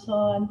 So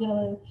I'm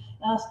going to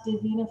ask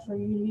Davina for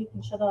you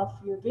can shut off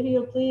your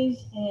video,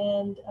 please,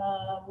 and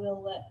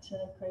we'll let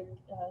Craig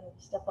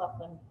step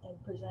up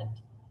and present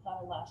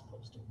our last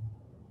poster.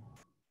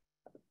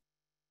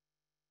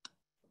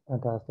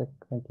 Fantastic,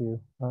 thank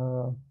you.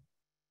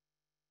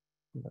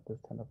 Let this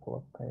kind of pull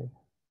up a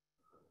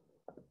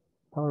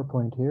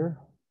PowerPoint here.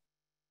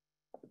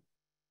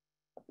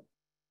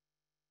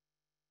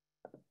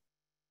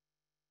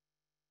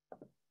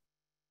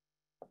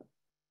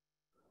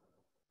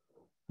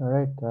 All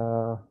right,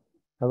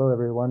 hello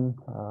everyone.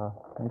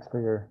 Thanks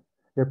for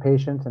your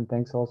patience, and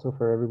thanks also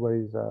for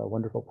everybody's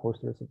wonderful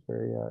posters. It's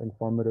very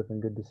informative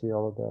and good to see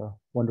all of the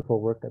wonderful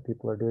work that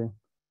people are doing.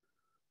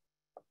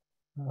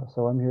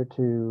 So I'm here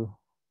to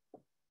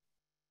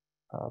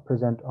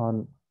present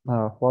on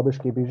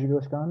Wabishki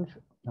Bizhiko Skaanj,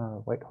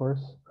 White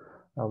Horse,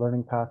 a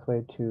learning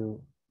pathway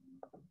to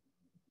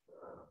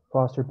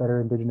foster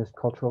better Indigenous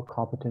cultural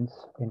competence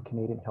in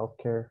Canadian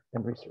healthcare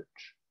and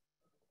research.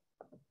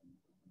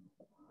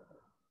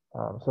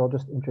 So I'll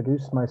just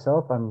introduce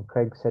myself. I'm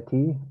Craig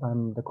Settee.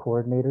 I'm the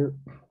coordinator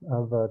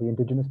of the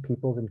Indigenous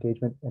Peoples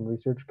Engagement and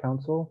Research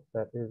Council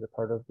that is a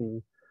part of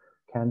the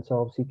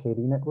CanSolve CKD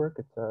network.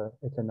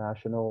 It's a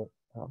national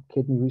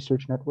kidney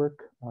research network.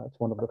 It's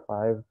one of the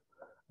 5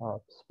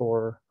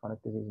 SPORE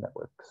chronic disease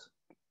networks.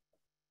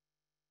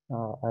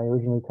 I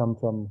originally come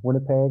from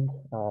Winnipeg,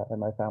 and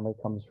my family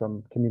comes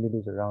from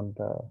communities around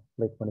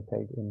Lake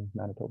Winnipeg in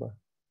Manitoba.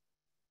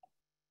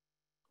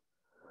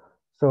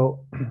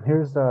 So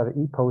here's the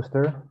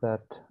e-poster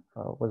that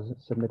was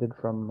submitted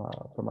from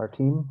our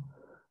team.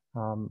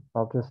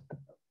 I'll just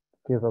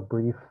give a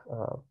brief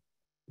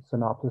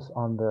synopsis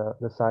on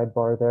the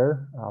sidebar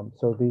there.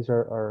 So these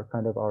are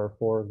kind of our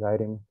 4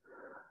 guiding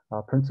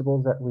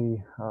principles that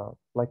we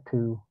like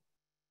to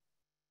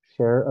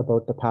share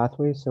about the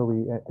pathway. So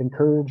we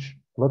encourage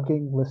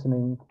looking,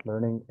 listening,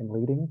 learning, and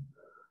leading.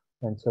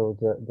 And so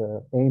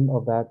the aim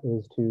of that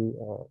is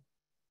to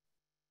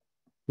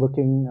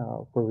looking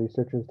for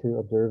researchers to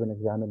observe and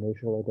examine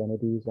racial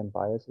identities and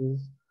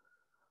biases,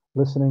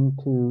 listening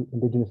to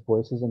Indigenous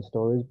voices and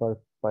stories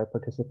by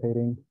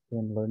participating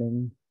in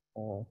learning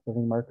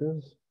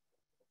markers,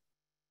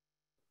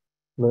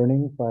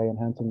 learning by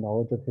enhancing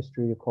knowledge of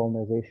history of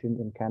colonization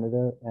in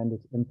Canada and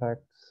its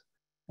impacts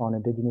on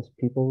Indigenous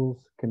peoples,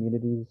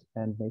 communities,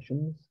 and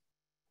nations,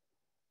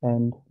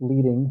 and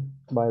leading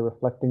by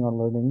reflecting on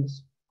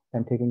learnings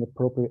and taking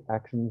appropriate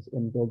actions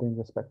in building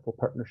respectful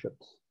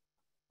partnerships.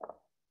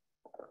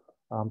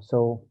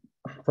 So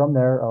from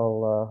there,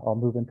 I'll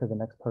move into the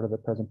next part of the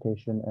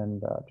presentation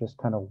and just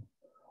kind of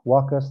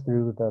walk us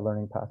through the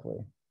learning pathway.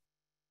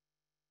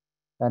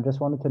 And just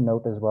wanted to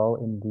note as well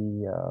in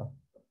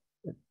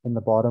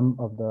the bottom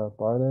of the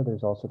bar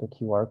there's also the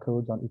QR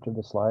codes on each of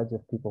the slides.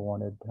 If people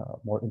wanted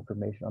more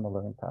information on the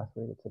learning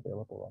pathway, it's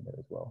available on there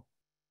as well.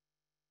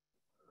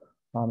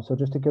 So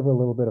just to give a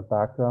little bit of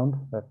background,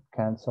 that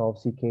CanSolve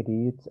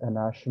CKD, it's a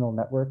national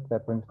network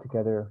that brings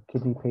together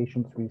kidney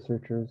patients,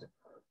 researchers,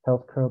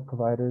 healthcare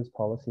providers,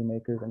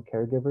 policymakers, and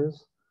caregivers.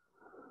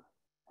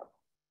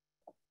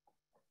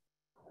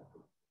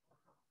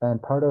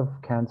 And part of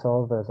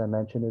CanSolve, as I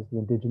mentioned, is the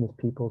Indigenous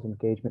Peoples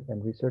Engagement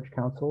and Research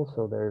Council.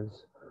 So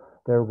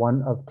they're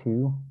one of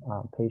 2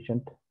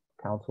 patient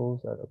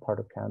councils that are part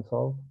of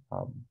CanSolve.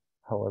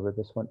 However,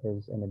 this one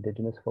is an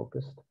Indigenous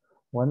focused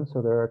one.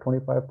 So there are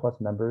 25+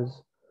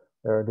 members.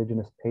 There are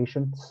Indigenous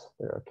patients,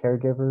 there are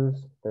caregivers,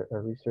 there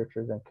are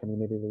researchers and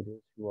community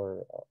leaders who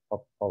are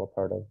all a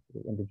part of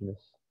the Indigenous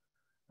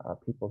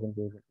Peoples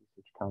Engagement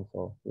Research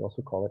Council. We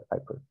also call it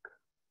IPERC.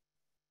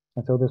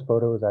 And so this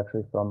photo is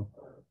actually from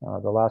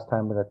the last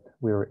time that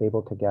we were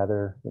able to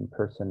gather in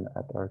person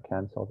at our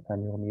CanSolve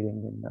annual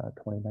meeting in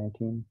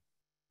 2019.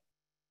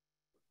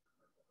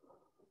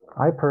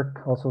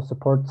 IPERC also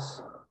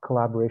supports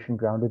collaboration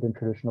grounded in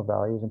traditional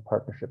values and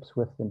partnerships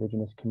with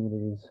Indigenous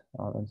communities.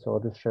 And so I'll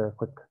just share a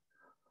quick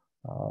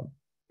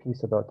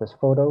piece about this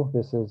photo.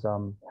 This is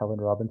Helen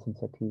Robinson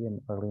Settee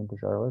and Arlene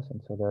Desjarlais, and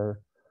so they're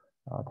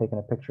taking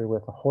a picture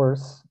with a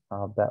horse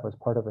that was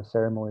part of a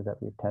ceremony that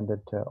we attended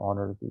to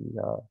honor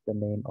the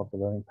name of the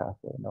learning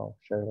pathway, and I'll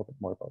share a little bit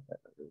more about that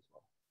later as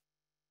well.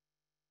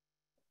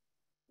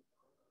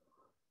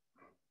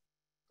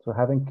 So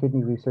having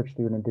kidney research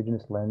through an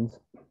Indigenous lens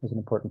is an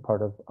important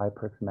part of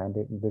IPERC's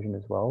mandate and vision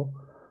as well.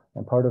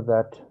 And part of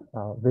that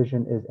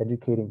vision is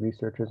educating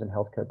researchers and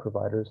healthcare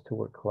providers to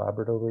work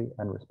collaboratively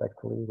and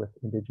respectfully with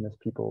Indigenous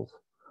peoples.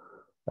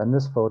 And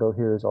this photo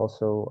here is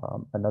also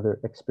another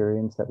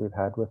experience that we've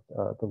had with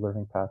the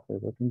Learning Pathway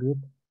Working Group.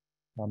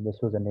 This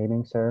was a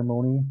naming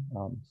ceremony.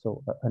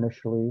 So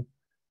initially,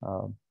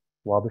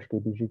 Wabishki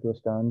Bizhiko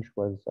Skaanj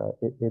was,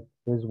 it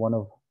is one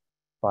of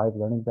 5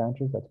 learning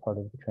branches that's part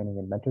of the Training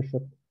and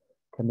Mentorship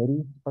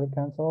Committee, part of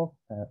CanSolve.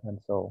 And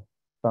so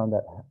found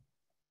that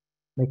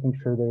making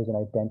sure there's an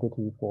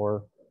identity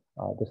for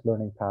this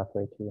learning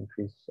pathway to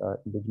increase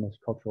Indigenous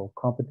cultural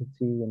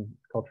competency and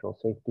cultural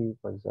safety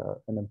was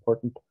an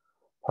important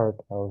part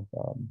of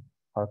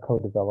our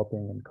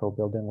co-developing and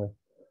co-building with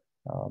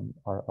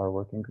our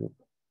working group.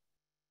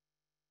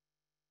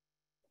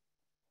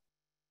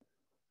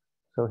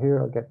 So here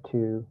I'll get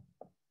to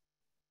a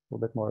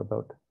little bit more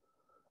about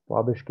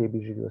Wabishki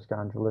Bizhiko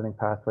Skaanj learning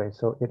pathway.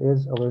 So it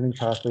is a learning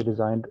pathway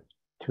designed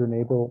to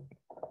enable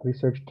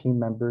research team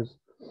members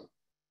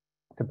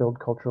to build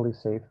culturally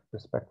safe,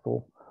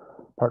 respectful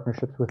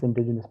partnerships with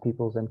Indigenous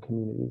peoples and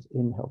communities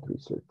in health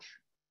research.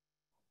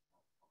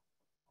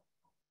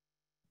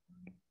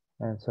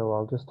 And so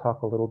I'll just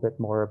talk a little bit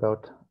more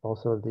about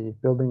also the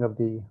building of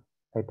the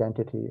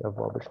identity of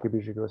Wabishki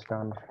Bizhiko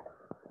Skaanj.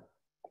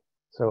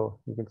 So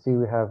you can see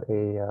we have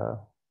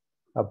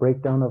a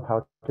breakdown of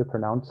how to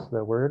pronounce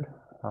the word,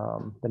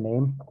 the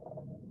name,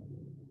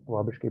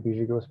 Wabishki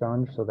Bizhiko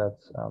Skaanj. So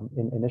that's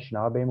in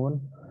Anishinaabe.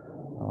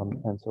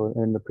 And so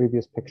in the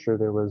previous picture,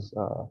 there was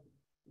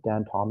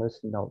Dan Thomas,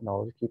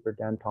 knowledge keeper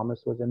Dan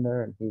Thomas was in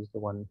there, and he's the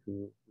one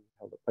who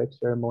held a pipe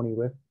ceremony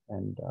with,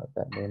 and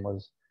that name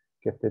was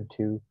gifted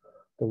to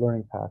the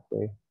learning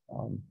pathway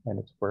and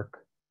its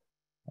work.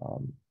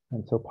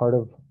 And so part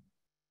of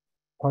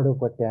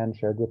what Dan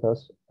shared with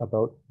us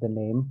about the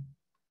name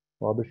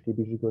Wabishki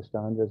Bizhiko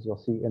Skaanj, as you'll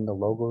see in the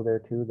logo there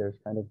too, there's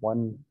kind of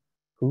one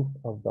hoof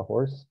of the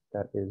horse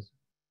that is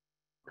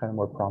kind of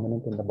more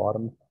prominent in the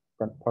bottom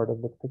front part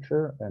of the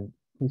picture. And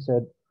he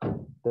said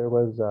there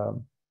was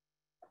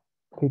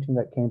teaching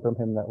that came from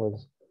him that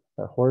was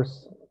a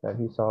horse that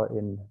he saw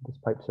in this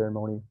pipe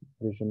ceremony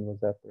vision was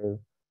that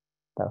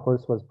that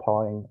horse was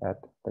pawing at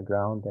the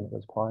ground and it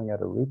was pawing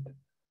at a root.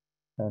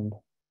 And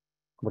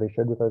what he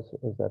shared with us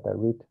is that that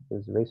root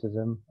is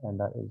racism, and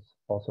that is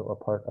also a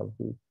part of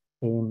the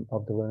aim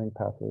of the learning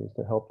pathway, is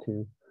to help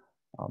to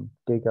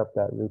dig up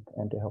that root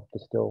and to help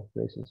distill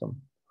racism.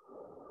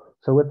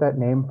 So with that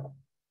name,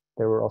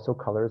 there were also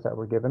colors that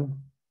were given.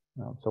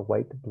 So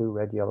white, blue,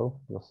 red, yellow,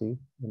 you'll see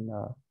in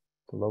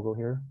the logo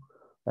here.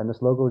 And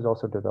this logo is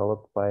also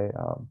developed by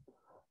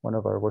one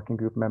of our working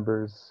group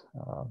members,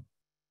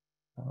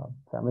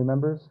 family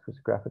members, who's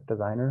a graphic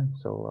designer.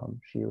 So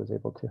she was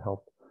able to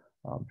help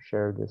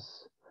share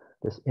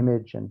this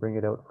image and bring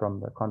it out from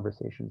the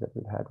conversations that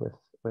we've had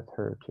with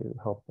her to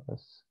help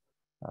us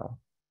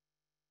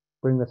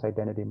bring this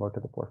identity more to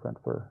the forefront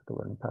for the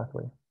learning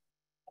pathway.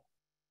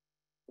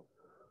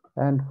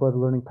 And for the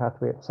learning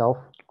pathway itself,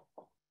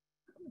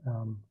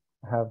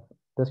 I have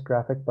this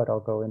graphic, but I'll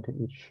go into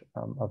each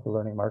of the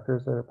learning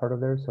markers that are part of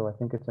there. So I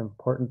think it's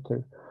important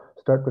to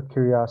start with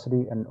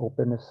curiosity and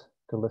openness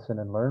to listen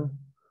and learn.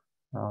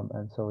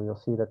 And so you'll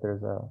see that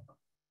there's a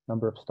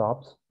number of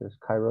stops. There's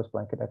Kairos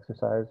blanket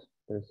exercise.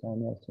 There's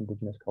Sanyas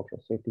Indigenous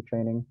cultural safety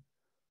training.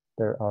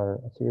 There are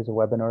a series of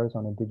webinars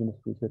on Indigenous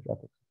research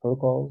ethics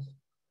protocols.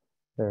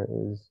 There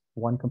is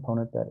one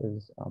component that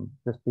is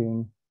just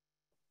being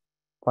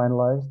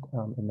finalized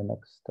in the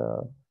next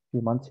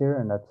few months here,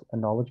 and that's a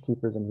knowledge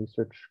keepers and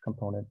research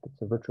component.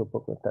 It's a virtual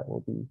booklet that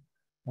will be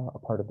a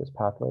part of this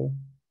pathway.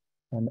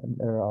 And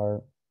there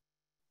are,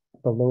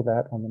 below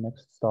that on the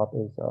next stop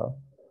is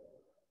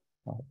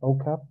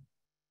OCAP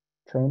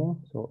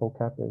training. So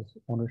OCAP is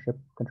ownership,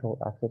 control,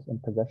 access,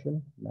 and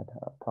possession. And that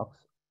talks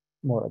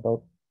more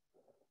about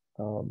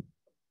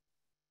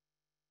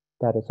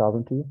data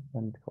sovereignty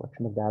and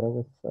collection of data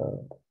with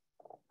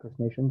First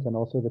Nations, and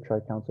also the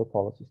Tri-Council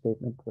policy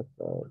statement with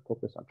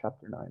focus on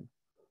Chapter 9.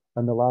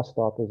 And the last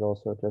stop is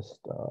also just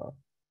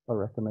a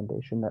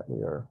recommendation that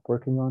we are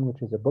working on,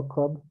 which is a book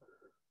club,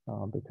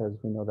 because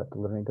we know that the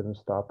learning doesn't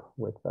stop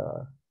with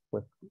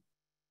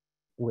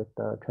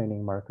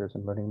training markers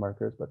and learning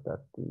markers, but that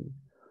the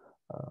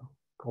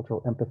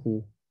cultural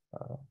empathy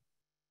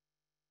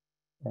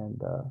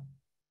and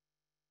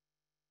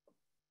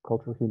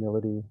cultural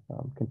humility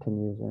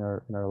continues in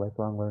our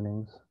lifelong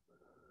learnings.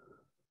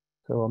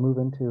 So I'll move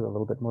into a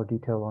little bit more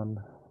detail on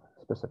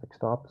specific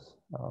stops.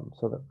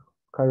 So the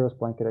Kairos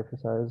blanket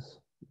exercise,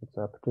 it's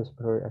a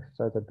participatory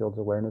exercise that builds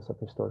awareness of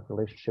historic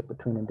relationship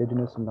between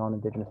Indigenous and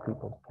non-Indigenous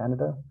peoples of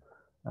Canada.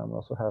 We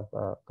also have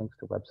links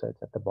to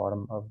websites at the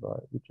bottom of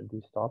each of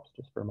these stops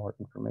just for more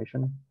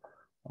information.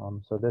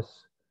 So this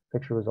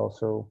picture was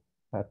also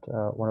at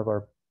one of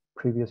our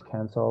previous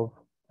CanSolve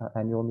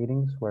annual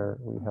meetings, where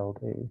we held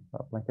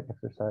a blanket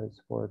exercise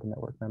for the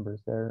network members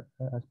there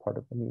as part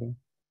of the meeting.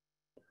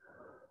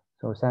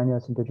 So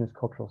Sanyas Indigenous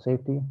Cultural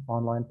Safety,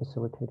 online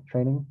facilitated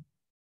training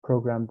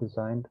program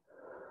designed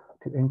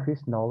to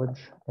increase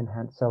knowledge,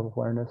 enhance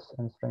self-awareness,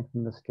 and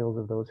strengthen the skills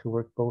of those who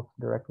work both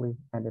directly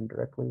and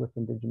indirectly with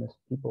Indigenous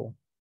people.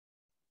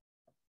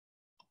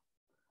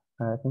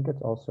 And I think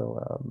it's also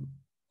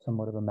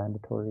somewhat of a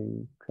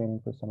mandatory training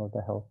for some of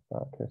the health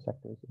care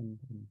sectors in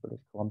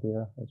British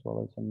Columbia, as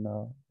well as in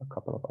a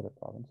couple of other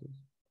provinces.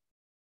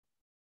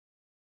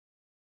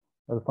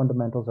 So the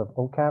fundamentals of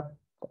OCAP,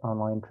 the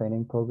online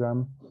training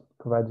program,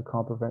 provides a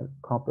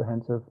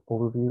comprehensive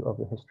overview of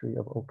the history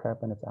of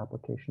OCAP and its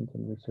applications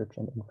in research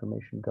and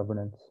information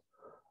governance.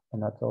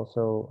 And that's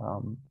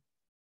also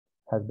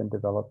has been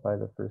developed by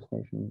the First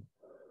Nations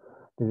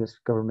Indigenous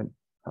government,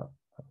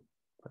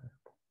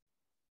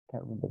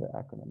 can't remember the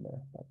acronym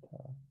there, but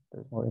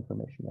there's more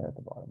information there at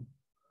the bottom.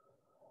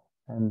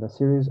 And the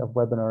series of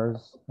webinars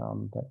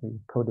that we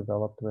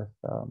co-developed with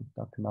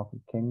Dr.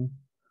 Malcolm King.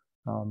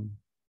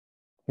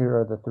 Here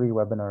are the 3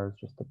 webinars,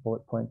 just the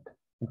bullet point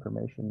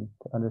information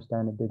to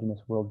understand Indigenous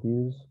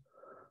worldviews.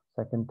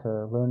 Second,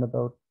 to learn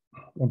about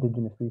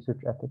Indigenous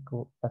research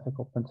ethical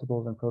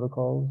principles and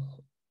protocols.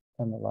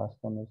 And the last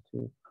one is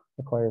to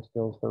acquire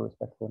skills for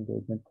respectful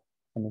engagement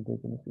in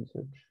Indigenous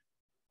research.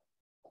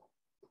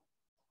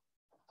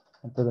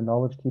 And for the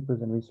knowledge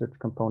keepers and research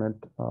component,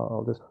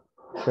 I'll just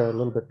share a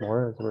little bit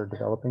more as we're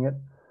developing it.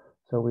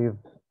 So we've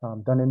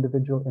done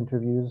individual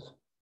interviews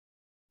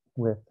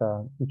with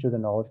each of the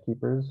knowledge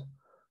keepers.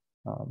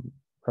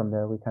 From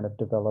there, we kind of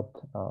developed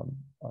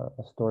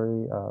a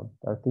story,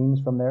 our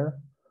themes from there.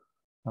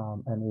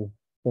 And we've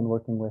been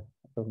working with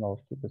those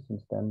knowledge keepers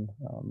since then.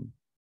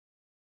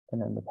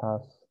 And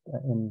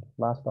in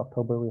last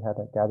October, we had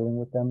a gathering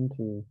with them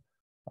to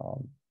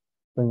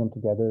bring them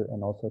together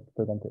and also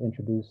for them to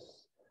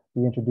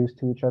be introduced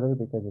to each other,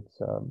 because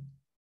it's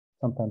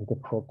sometimes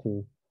difficult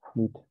to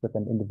meet with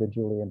them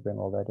individually and bring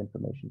all that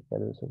information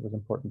together. So it was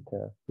important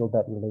to build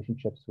that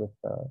relationships with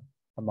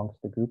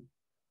amongst the group.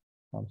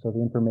 So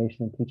the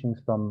information and teachings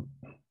from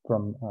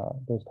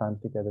those times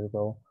together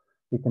will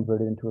be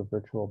converted into a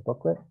virtual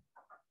booklet,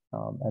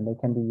 and they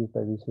can be used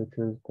by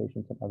researchers,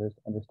 patients, and others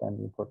to understand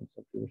the importance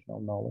of traditional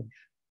knowledge.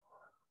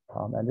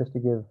 And just to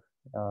give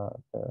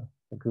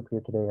the group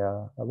here today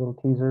a little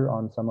teaser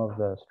on some of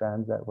the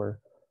strands that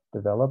were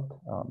developed,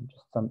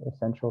 just some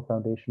essential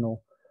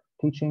foundational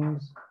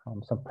teachings,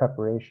 some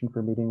preparation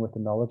for meeting with the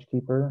knowledge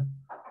keeper,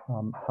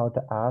 how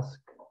to ask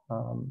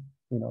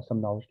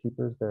some knowledge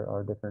keepers. There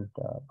are different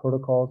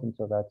protocols, and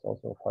so that's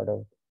also part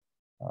of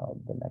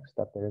the next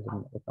step. There is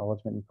an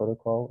acknowledgement and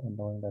protocol, and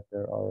knowing that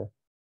there are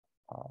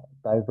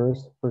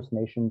diverse First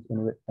Nations,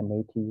 Inuit, and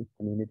Métis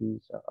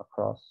communities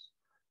across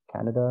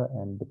Canada,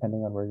 and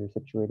depending on where you're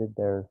situated,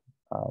 there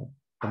will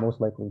most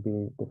likely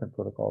be different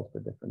protocols for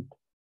different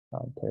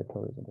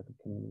territories and different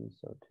communities,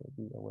 so to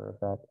be aware of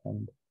that.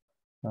 And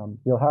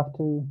you'll have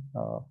to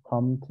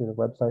come to the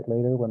website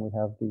later when we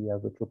have the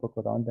virtual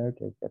booklet on there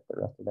to get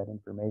the rest of that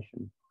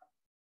information.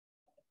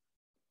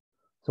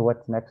 So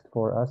what's next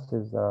for us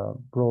is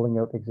rolling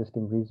out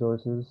existing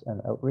resources and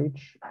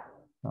outreach,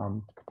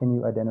 to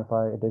continue to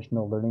identify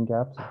additional learning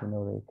gaps. As you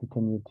know, they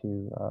continue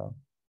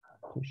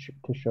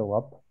to show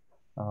up.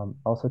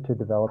 Also to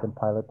develop and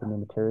pilot the new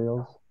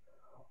materials,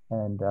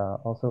 and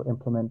also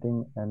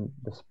implementing and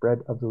the spread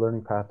of the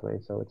learning pathway.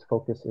 So its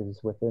focus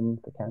is within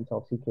the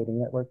CanSolve CKD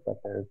network, but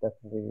there's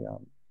definitely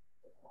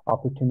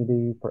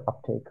opportunity for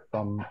uptake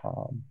from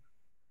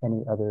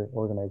any other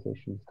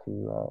organizations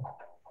to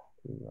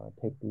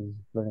take these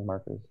learning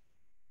markers.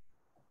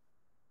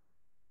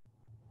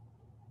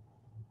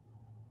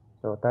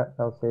 So with that,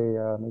 I'll say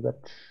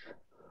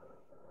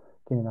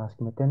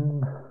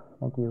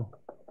thank you.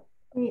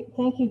 Great,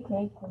 thank you,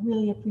 Craig. I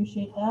really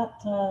appreciate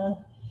that.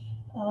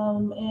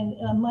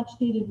 And much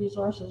needed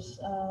resources.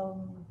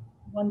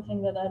 One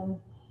thing that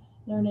I'm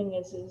learning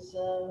is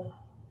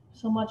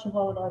so much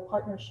about our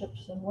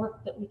partnerships and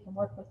work that we can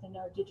work within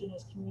our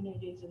Indigenous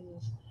communities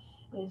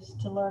is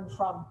to learn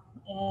from,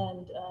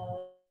 and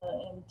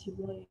to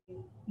really,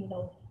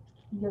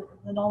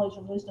 the knowledge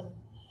and wisdom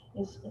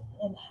is,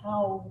 and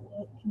how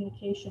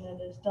communication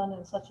is done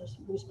in such a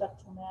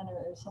respectful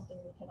manner is something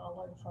we can all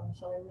learn from.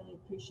 So I really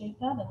appreciate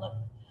that, and look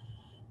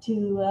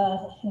to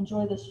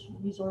enjoy this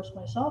resource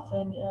myself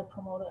and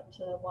promote it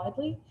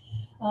widely.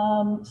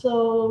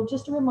 So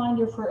just a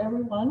reminder for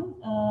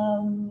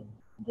everyone,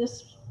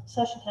 this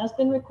session has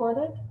been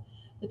recorded.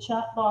 The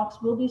chat box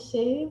will be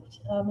saved.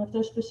 If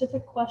there's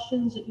specific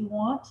questions that you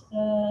want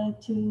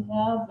to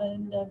have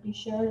and be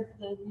shared,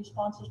 the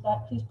responses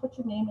back, please put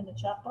your name in the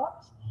chat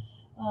box.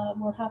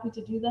 We're happy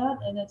to do that.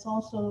 And it's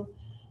also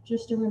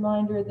just a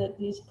reminder that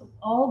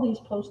all these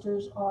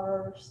posters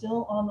are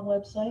still on the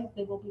website.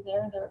 They will be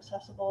there, they're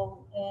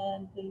accessible,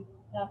 and the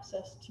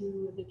access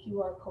to the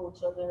QR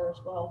codes are there as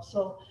well.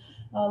 So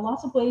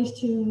lots of ways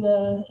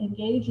to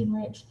engage and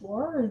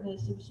re-explore.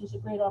 This was a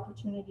great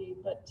opportunity,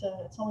 but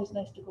it's always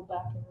nice to go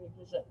back and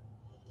revisit.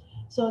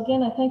 So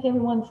again, I thank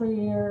everyone for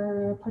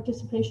your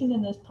participation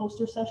in this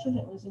poster session.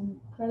 It was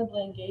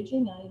incredibly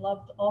engaging. I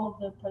loved all of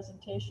the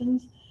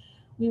presentations.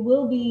 We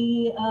will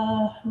be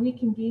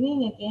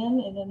reconvening again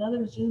in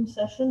another Zoom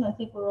session. I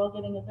think we're all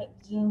getting a bit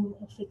Zoom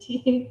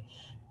fatigue.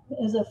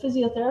 As a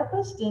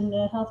physiotherapist and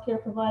a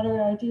healthcare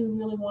provider, I do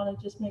really want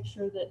to just make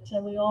sure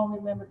that we all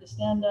remember to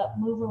stand up,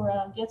 move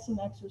around, get some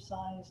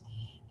exercise,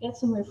 get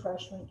some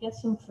refreshment, get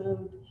some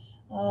food,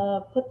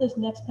 put this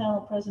next panel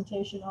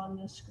presentation on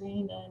the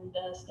screen, and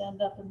stand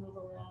up and move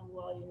around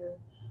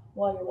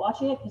while you're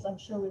watching it, because I'm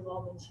sure we've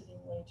all been sitting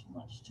way too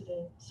much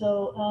today.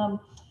 So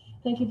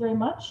thank you very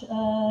much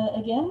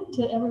again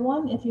to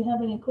everyone. If you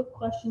have any quick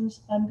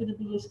questions, I'm going to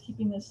be just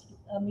keeping this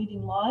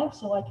meeting live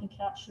so I can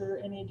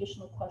capture any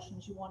additional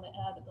questions you want to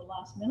add at the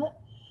last minute.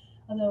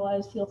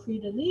 Otherwise, feel free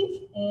to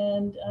leave,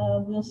 and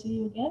we'll see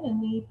you again in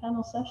the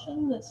panel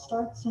session that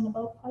starts in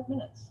about 5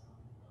 minutes.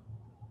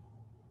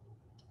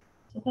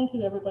 So thank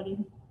you, everybody.